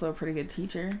I'm also a pretty good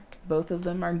teacher. Both of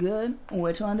them are good.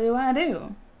 Which one do I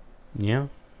do? Yeah.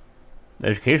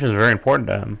 Education is very important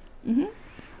to him.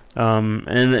 Mm-hmm.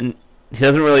 And then he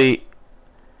doesn't really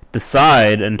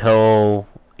decide until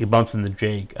he bumps into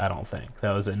Jake, I don't think.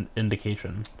 That was an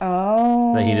indication.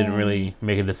 Oh. That he didn't really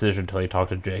make a decision until he talked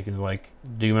to Jake. He's like,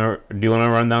 do you want to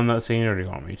run down that scene, or do you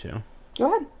want me to?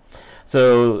 Go ahead.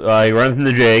 So he runs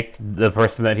into Jake, the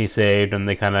person that he saved, and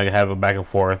they kind of have a back and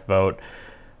forth about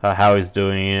how he's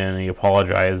doing, and he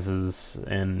apologizes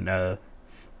and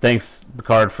thanks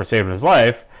Picard for saving his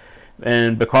life.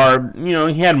 And Picard, he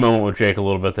had a moment with Jake a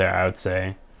little bit there, I would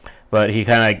say. But he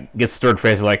kind of gets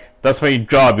stirred-faced, like, that's my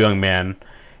job, young man.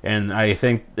 And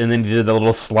then he did the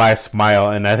little sly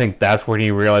smile, and I think that's when he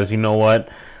realized, you know what?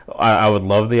 I would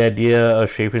love the idea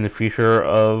of shaping the future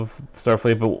of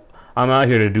Starfleet, but I'm out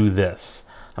here to do this.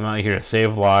 I'm out here to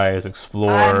save lives,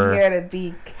 explore. I'm here to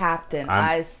be captain.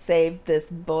 I saved this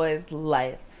boy's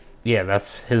life. Yeah,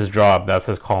 that's his job. That's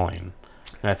his calling.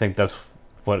 And I think that's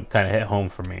what kind of hit home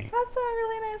for me. That's a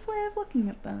really nice way of looking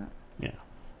at that. Yeah.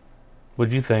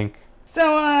 What'd you think?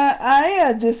 So,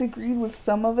 I disagreed with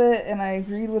some of it, and I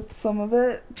agreed with some of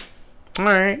it.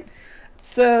 Alright.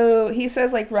 So, he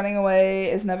says, like, running away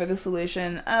is never the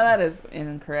solution. That is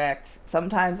incorrect.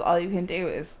 Sometimes all you can do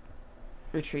is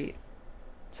retreat.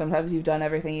 Sometimes you've done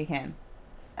everything you can.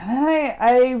 And then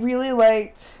I really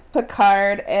liked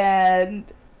Picard, and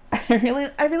I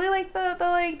really like the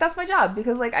like that's my job,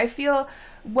 because like I feel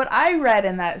what I read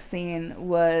in that scene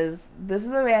was, this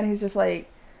is a man who's just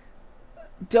like,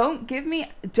 don't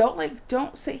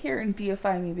sit here and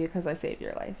deify me because I saved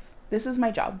your life. This is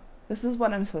my job. This is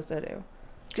what I'm supposed to do.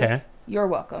 Just, Okay. you're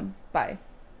welcome. Bye.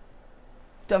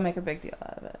 Don't make a big deal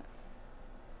out of it.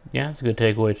 Yeah, it's a good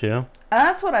takeaway too. And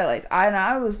that's what I liked.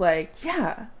 I was like,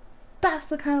 yeah, that's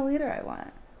the kind of leader I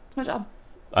want. It's my job.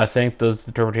 I think those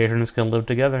interpretations can live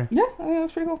together. Yeah, I think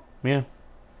that's pretty cool. Yeah,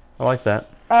 I like that.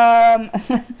 And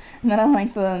then I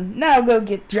like now go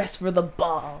get dressed for the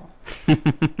ball.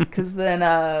 Because then,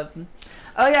 oh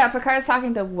yeah, Picard's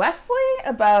talking to Wesley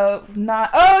about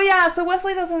not. Oh yeah, so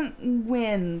Wesley doesn't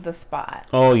win the spot.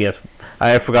 Oh yes,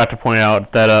 I forgot to point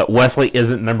out that Wesley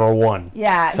isn't number one.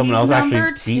 Yeah, Someone he's else actually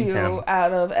number beat 2 him.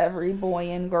 out of every boy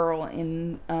and girl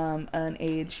in an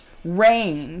age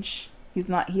range. He's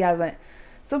not. He hasn't.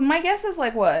 So my guess is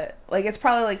like what? Like it's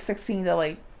probably like 16 to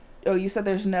like. Oh, you said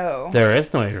there's no. There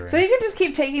is no age range. So you can just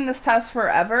keep taking this test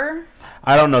forever?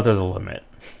 I don't know if there's a limit.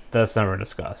 That's never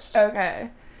discussed. Okay.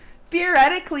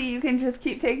 Theoretically, you can just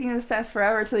keep taking this test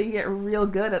forever till you get real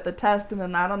good at the test, and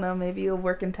then, I don't know, maybe you'll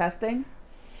work in testing?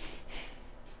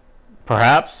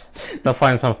 Perhaps. They'll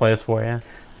find some place for you.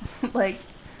 Like,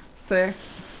 sir,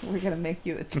 we're gonna make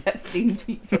you a testing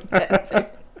pizza tester.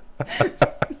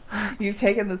 You've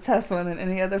taken this test more than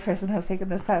any other person has taken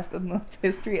this test in the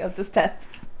history of this test.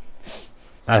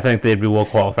 I think they'd be well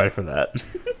qualified for that.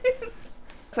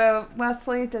 So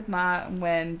Wesley did not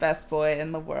win Best Boy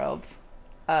in the world,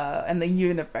 in the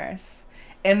universe,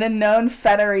 in the known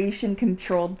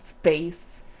Federation-controlled space.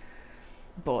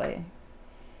 Boy.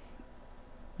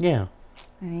 Yeah,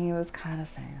 And he was kind of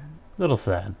sad. little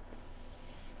sad.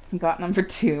 He got number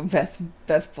 2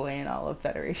 best boy in all of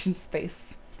Federation space.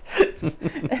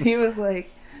 And he was like,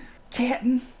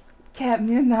 Captain,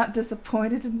 you're not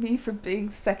disappointed in me for being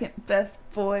second best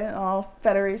boy in all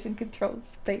Federation-controlled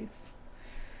space.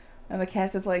 And the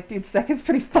captain's like, dude, second's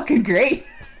pretty fucking great.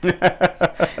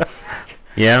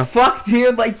 Yeah. Fuck,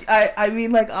 dude. Like, I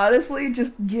mean, like, honestly,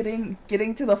 just getting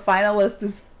to the finalist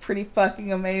is pretty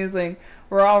fucking amazing.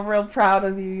 We're all real proud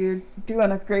of you. You're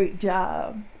doing a great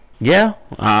job. Yeah.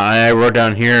 I wrote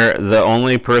down here, the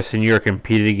only person you're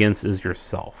competing against is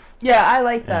yourself. Yeah, I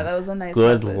like that. And That was a nice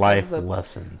good message. life It was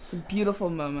lessons. a beautiful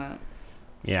moment.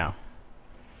 Yeah.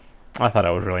 I thought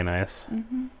it was really nice.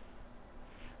 Mm-hmm.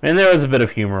 And there was a bit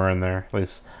of humor in there, at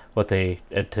least what they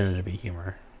intended to be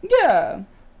humor. Yeah.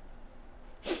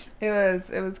 It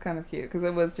was kind of cute, because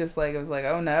it was like,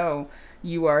 oh no,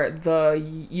 you're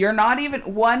not even,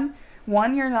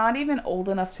 you're not even old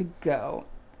enough to go.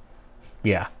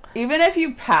 Yeah. Even if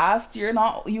you passed,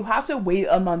 you have to wait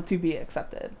a month to be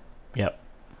accepted. Yep.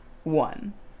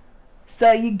 1.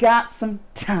 So you got some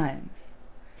time.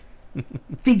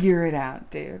 Figure it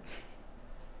out, dude.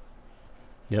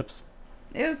 Yep.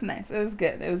 It was nice. It was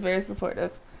good. It was very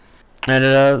supportive. And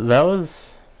that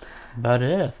was about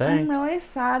it, I I'm think. really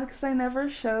sad because I never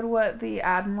showed what the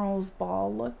Admiral's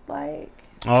ball looked like.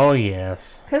 Oh,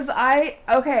 yes. So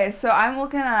I'm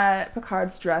looking at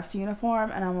Picard's dress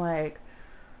uniform, and I'm like,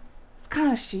 it's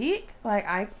kind of chic. Like,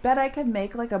 I bet I could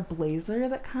make, like, a blazer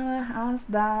that kind of has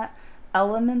that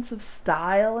elements of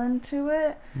style into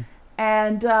it.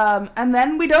 And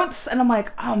then we don't, and I'm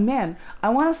like, oh man, I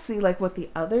want to see, like, what the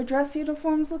other dress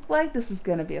uniforms look like. This is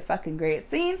going to be a fucking great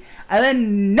scene. And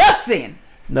then no scene.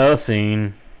 No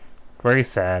scene. Very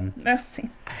sad. No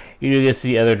scene. You do get to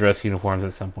see other dress uniforms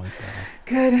at some point, though.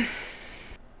 Good.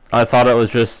 I thought it was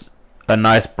just a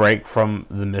nice break from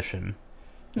the mission.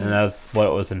 And that's what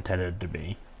it was intended to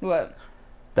be. What?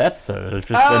 The episode. It was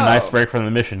just a nice break from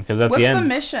the mission. Because at What's the end, the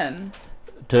mission?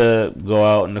 to go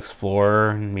out and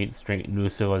explore and meet new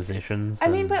civilizations. I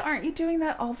mean, but aren't you doing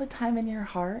that all the time in your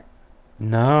heart?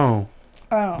 No.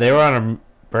 Oh. They were on a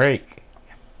break.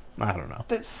 I don't know.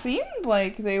 That seemed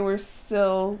like they were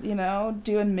still,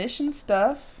 doing mission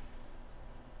stuff.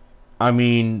 I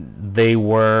mean, they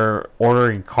were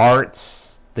ordering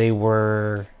carts. They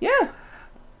were... Yeah.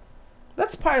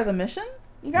 That's part of the mission.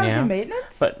 You gotta do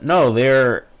maintenance. But no,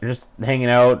 they're just hanging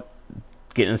out,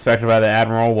 getting inspected by the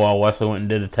Admiral while Wesley went and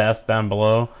did a test down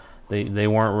below. They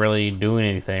weren't really doing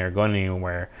anything or going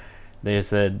anywhere. They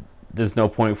said, there's no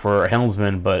point for a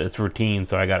helmsman, but it's routine,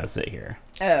 so I gotta sit here.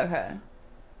 Oh, okay.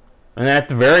 And at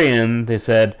the very end, they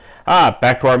said,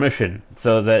 back to our mission.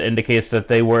 So that indicates that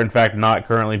they were, in fact, not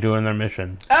currently doing their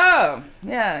mission. Oh,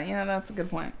 yeah, that's a good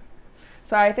point.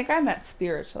 Sorry, I think I meant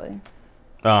spiritually.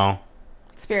 Oh.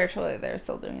 Spiritually, they're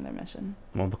still doing their mission.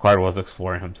 Well, Picard was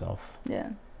exploring himself. Yeah.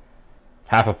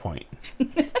 Half a point.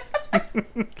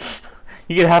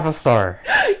 You get half a star.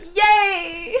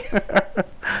 Yay!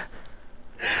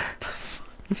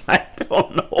 I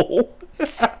don't know.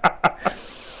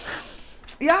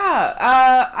 Yeah,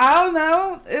 I don't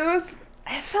know.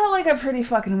 It felt like a pretty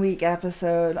fucking weak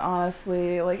episode,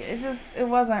 honestly. Like, it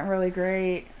wasn't really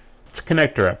great. It's a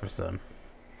connector episode.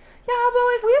 Yeah, but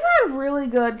like we've had really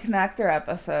good connector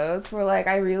episodes where like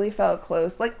I really felt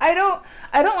close. Like I don't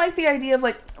like the idea of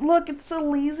like, look, it's a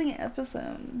lazy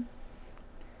episode.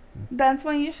 That's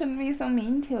why you shouldn't be so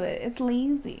mean to it. It's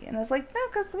lazy, and it's like no,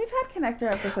 because we've had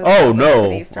connector episodes. Oh that were no,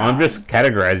 pretty strong. I'm just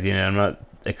categorizing it. I'm not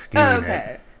excusing Oh,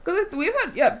 okay. Because we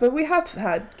have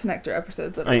had connector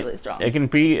episodes that are really strong. It can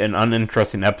be an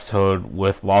uninteresting episode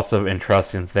with lots of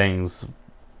interesting things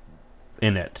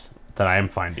in it that I'm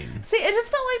finding. See, it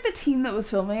just felt like the team that was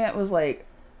filming it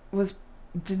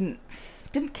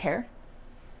didn't care.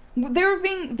 They were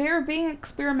being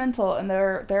experimental, and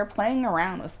they're playing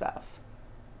around with stuff.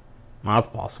 Well, that's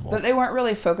possible. But they weren't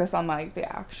really focused on like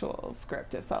the actual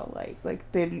script. It felt like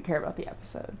they didn't care about the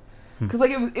episode. Because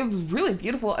like it was really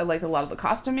beautiful. I like a lot of the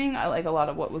costuming. I like a lot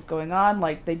of what was going on.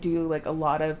 Like they do like a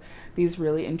lot of these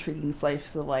really intriguing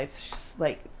slice of life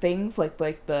like things like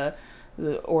the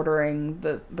ordering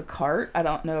the cart. I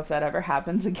don't know if that ever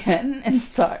happens again in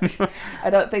Star. I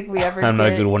don't think we ever. I'm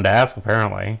not a good one to ask,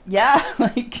 apparently. Yeah,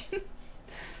 like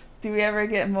do we ever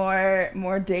get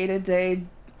more day-to-day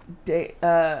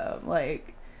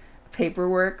like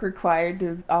paperwork required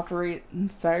to operate in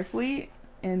Starfleet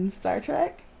in Star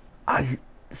Trek? I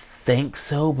think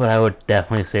so, but I would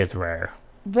definitely say it's rare.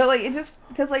 But like it just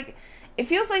because like it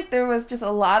feels like there was just a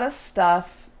lot of stuff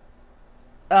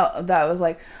that was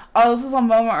like, oh, this is a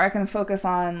moment where I can focus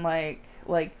on like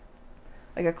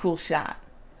a cool shot,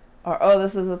 or oh,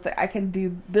 this is a thing I can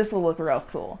do. This will look real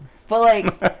cool. But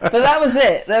like, but that was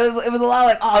it. It was a lot of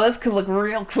like, oh, this could look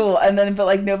real cool, and then but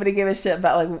like nobody gave a shit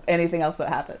about like anything else that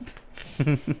happened.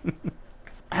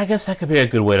 I guess that could be a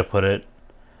good way to put it.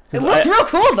 It looks real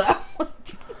cool though.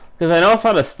 Because I know it's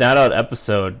not a standout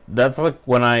episode. That's like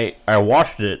when I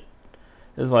watched it.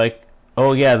 It's like,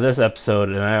 oh yeah, this episode,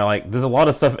 and I like. There's a lot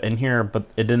of stuff in here, but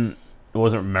it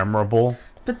wasn't memorable.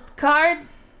 Picard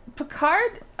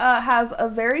has a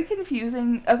very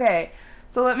confusing. Okay,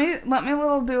 so let me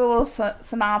do a little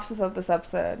synopsis of this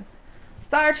episode.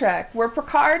 Star Trek, where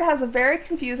Picard has a very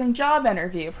confusing job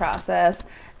interview process,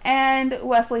 and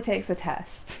Wesley takes a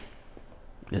test.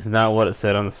 Isn't that what it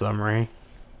said on the summary?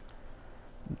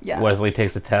 Yeah. Wesley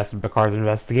takes a test and Picard's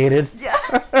investigated? Yeah.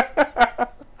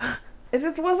 It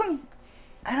just wasn't...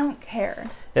 I don't care.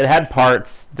 It had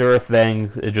parts, there were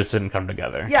things, it just didn't come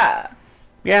together. Yeah.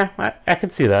 Yeah, I can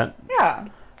see that. Yeah.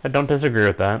 I don't disagree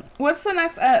with that. What's the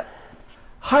next...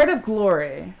 Heart of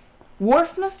Glory.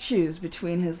 Worf must choose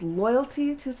between his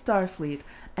loyalty to Starfleet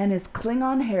and his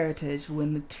Klingon heritage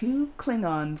when the two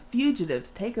Klingon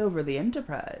fugitives take over the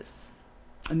Enterprise.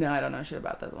 No, I don't know shit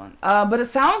about that one. But it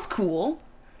sounds cool.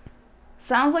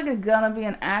 Sounds like it's gonna be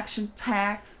an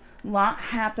action-packed, lot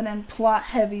happening,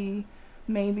 plot-heavy,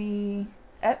 maybe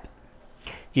ep.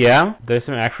 Yeah, there's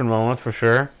some action moments for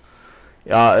sure.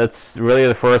 It's really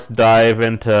the first dive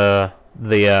into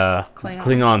the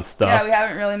Klingon stuff. Yeah, we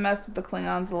haven't really messed with the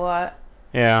Klingons a lot.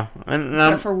 Yeah, and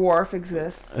except for Worf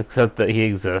exists. Except that he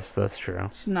exists, that's true.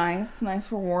 It's nice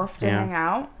for Worf to hang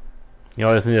out. You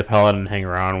always need a paladin and hang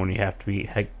around when you have to be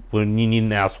when you need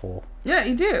an asshole. Yeah,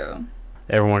 you do.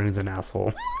 Everyone needs an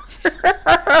asshole.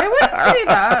 I wouldn't say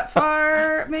that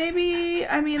far. Maybe,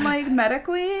 I mean, like,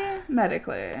 medically.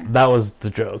 That was the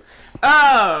joke.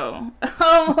 Oh,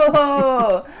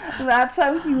 that's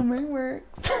how humor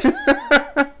works.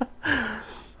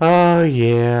 Oh,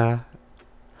 yeah.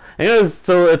 Anyways,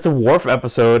 so it's a Worf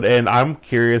episode, and I'm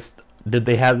curious, did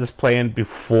they have this planned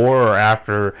before or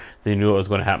after they knew what was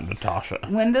going to happen to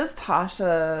Tasha? When does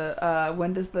Tasha,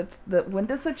 when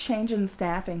does the change in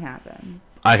staffing happen?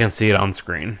 I can see it on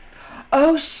screen.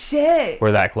 Oh, shit.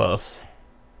 We're that close.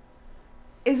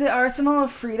 Is it Arsenal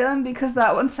of Freedom? Because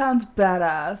that one sounds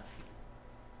badass.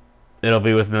 It'll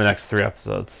be within the next 3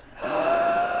 episodes.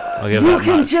 You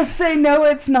can just say no,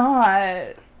 it's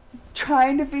not.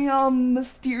 Trying to be all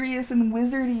mysterious and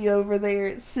wizardy over there.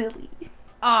 It's silly.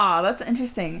 Ah, that's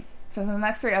interesting. So in the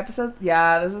next 3 episodes,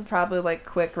 yeah, this is probably like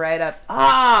quick write-ups.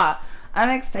 Ah, I'm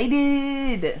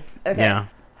excited. Okay. Yeah.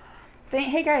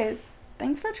 Hey guys,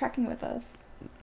 thanks for trekking with us.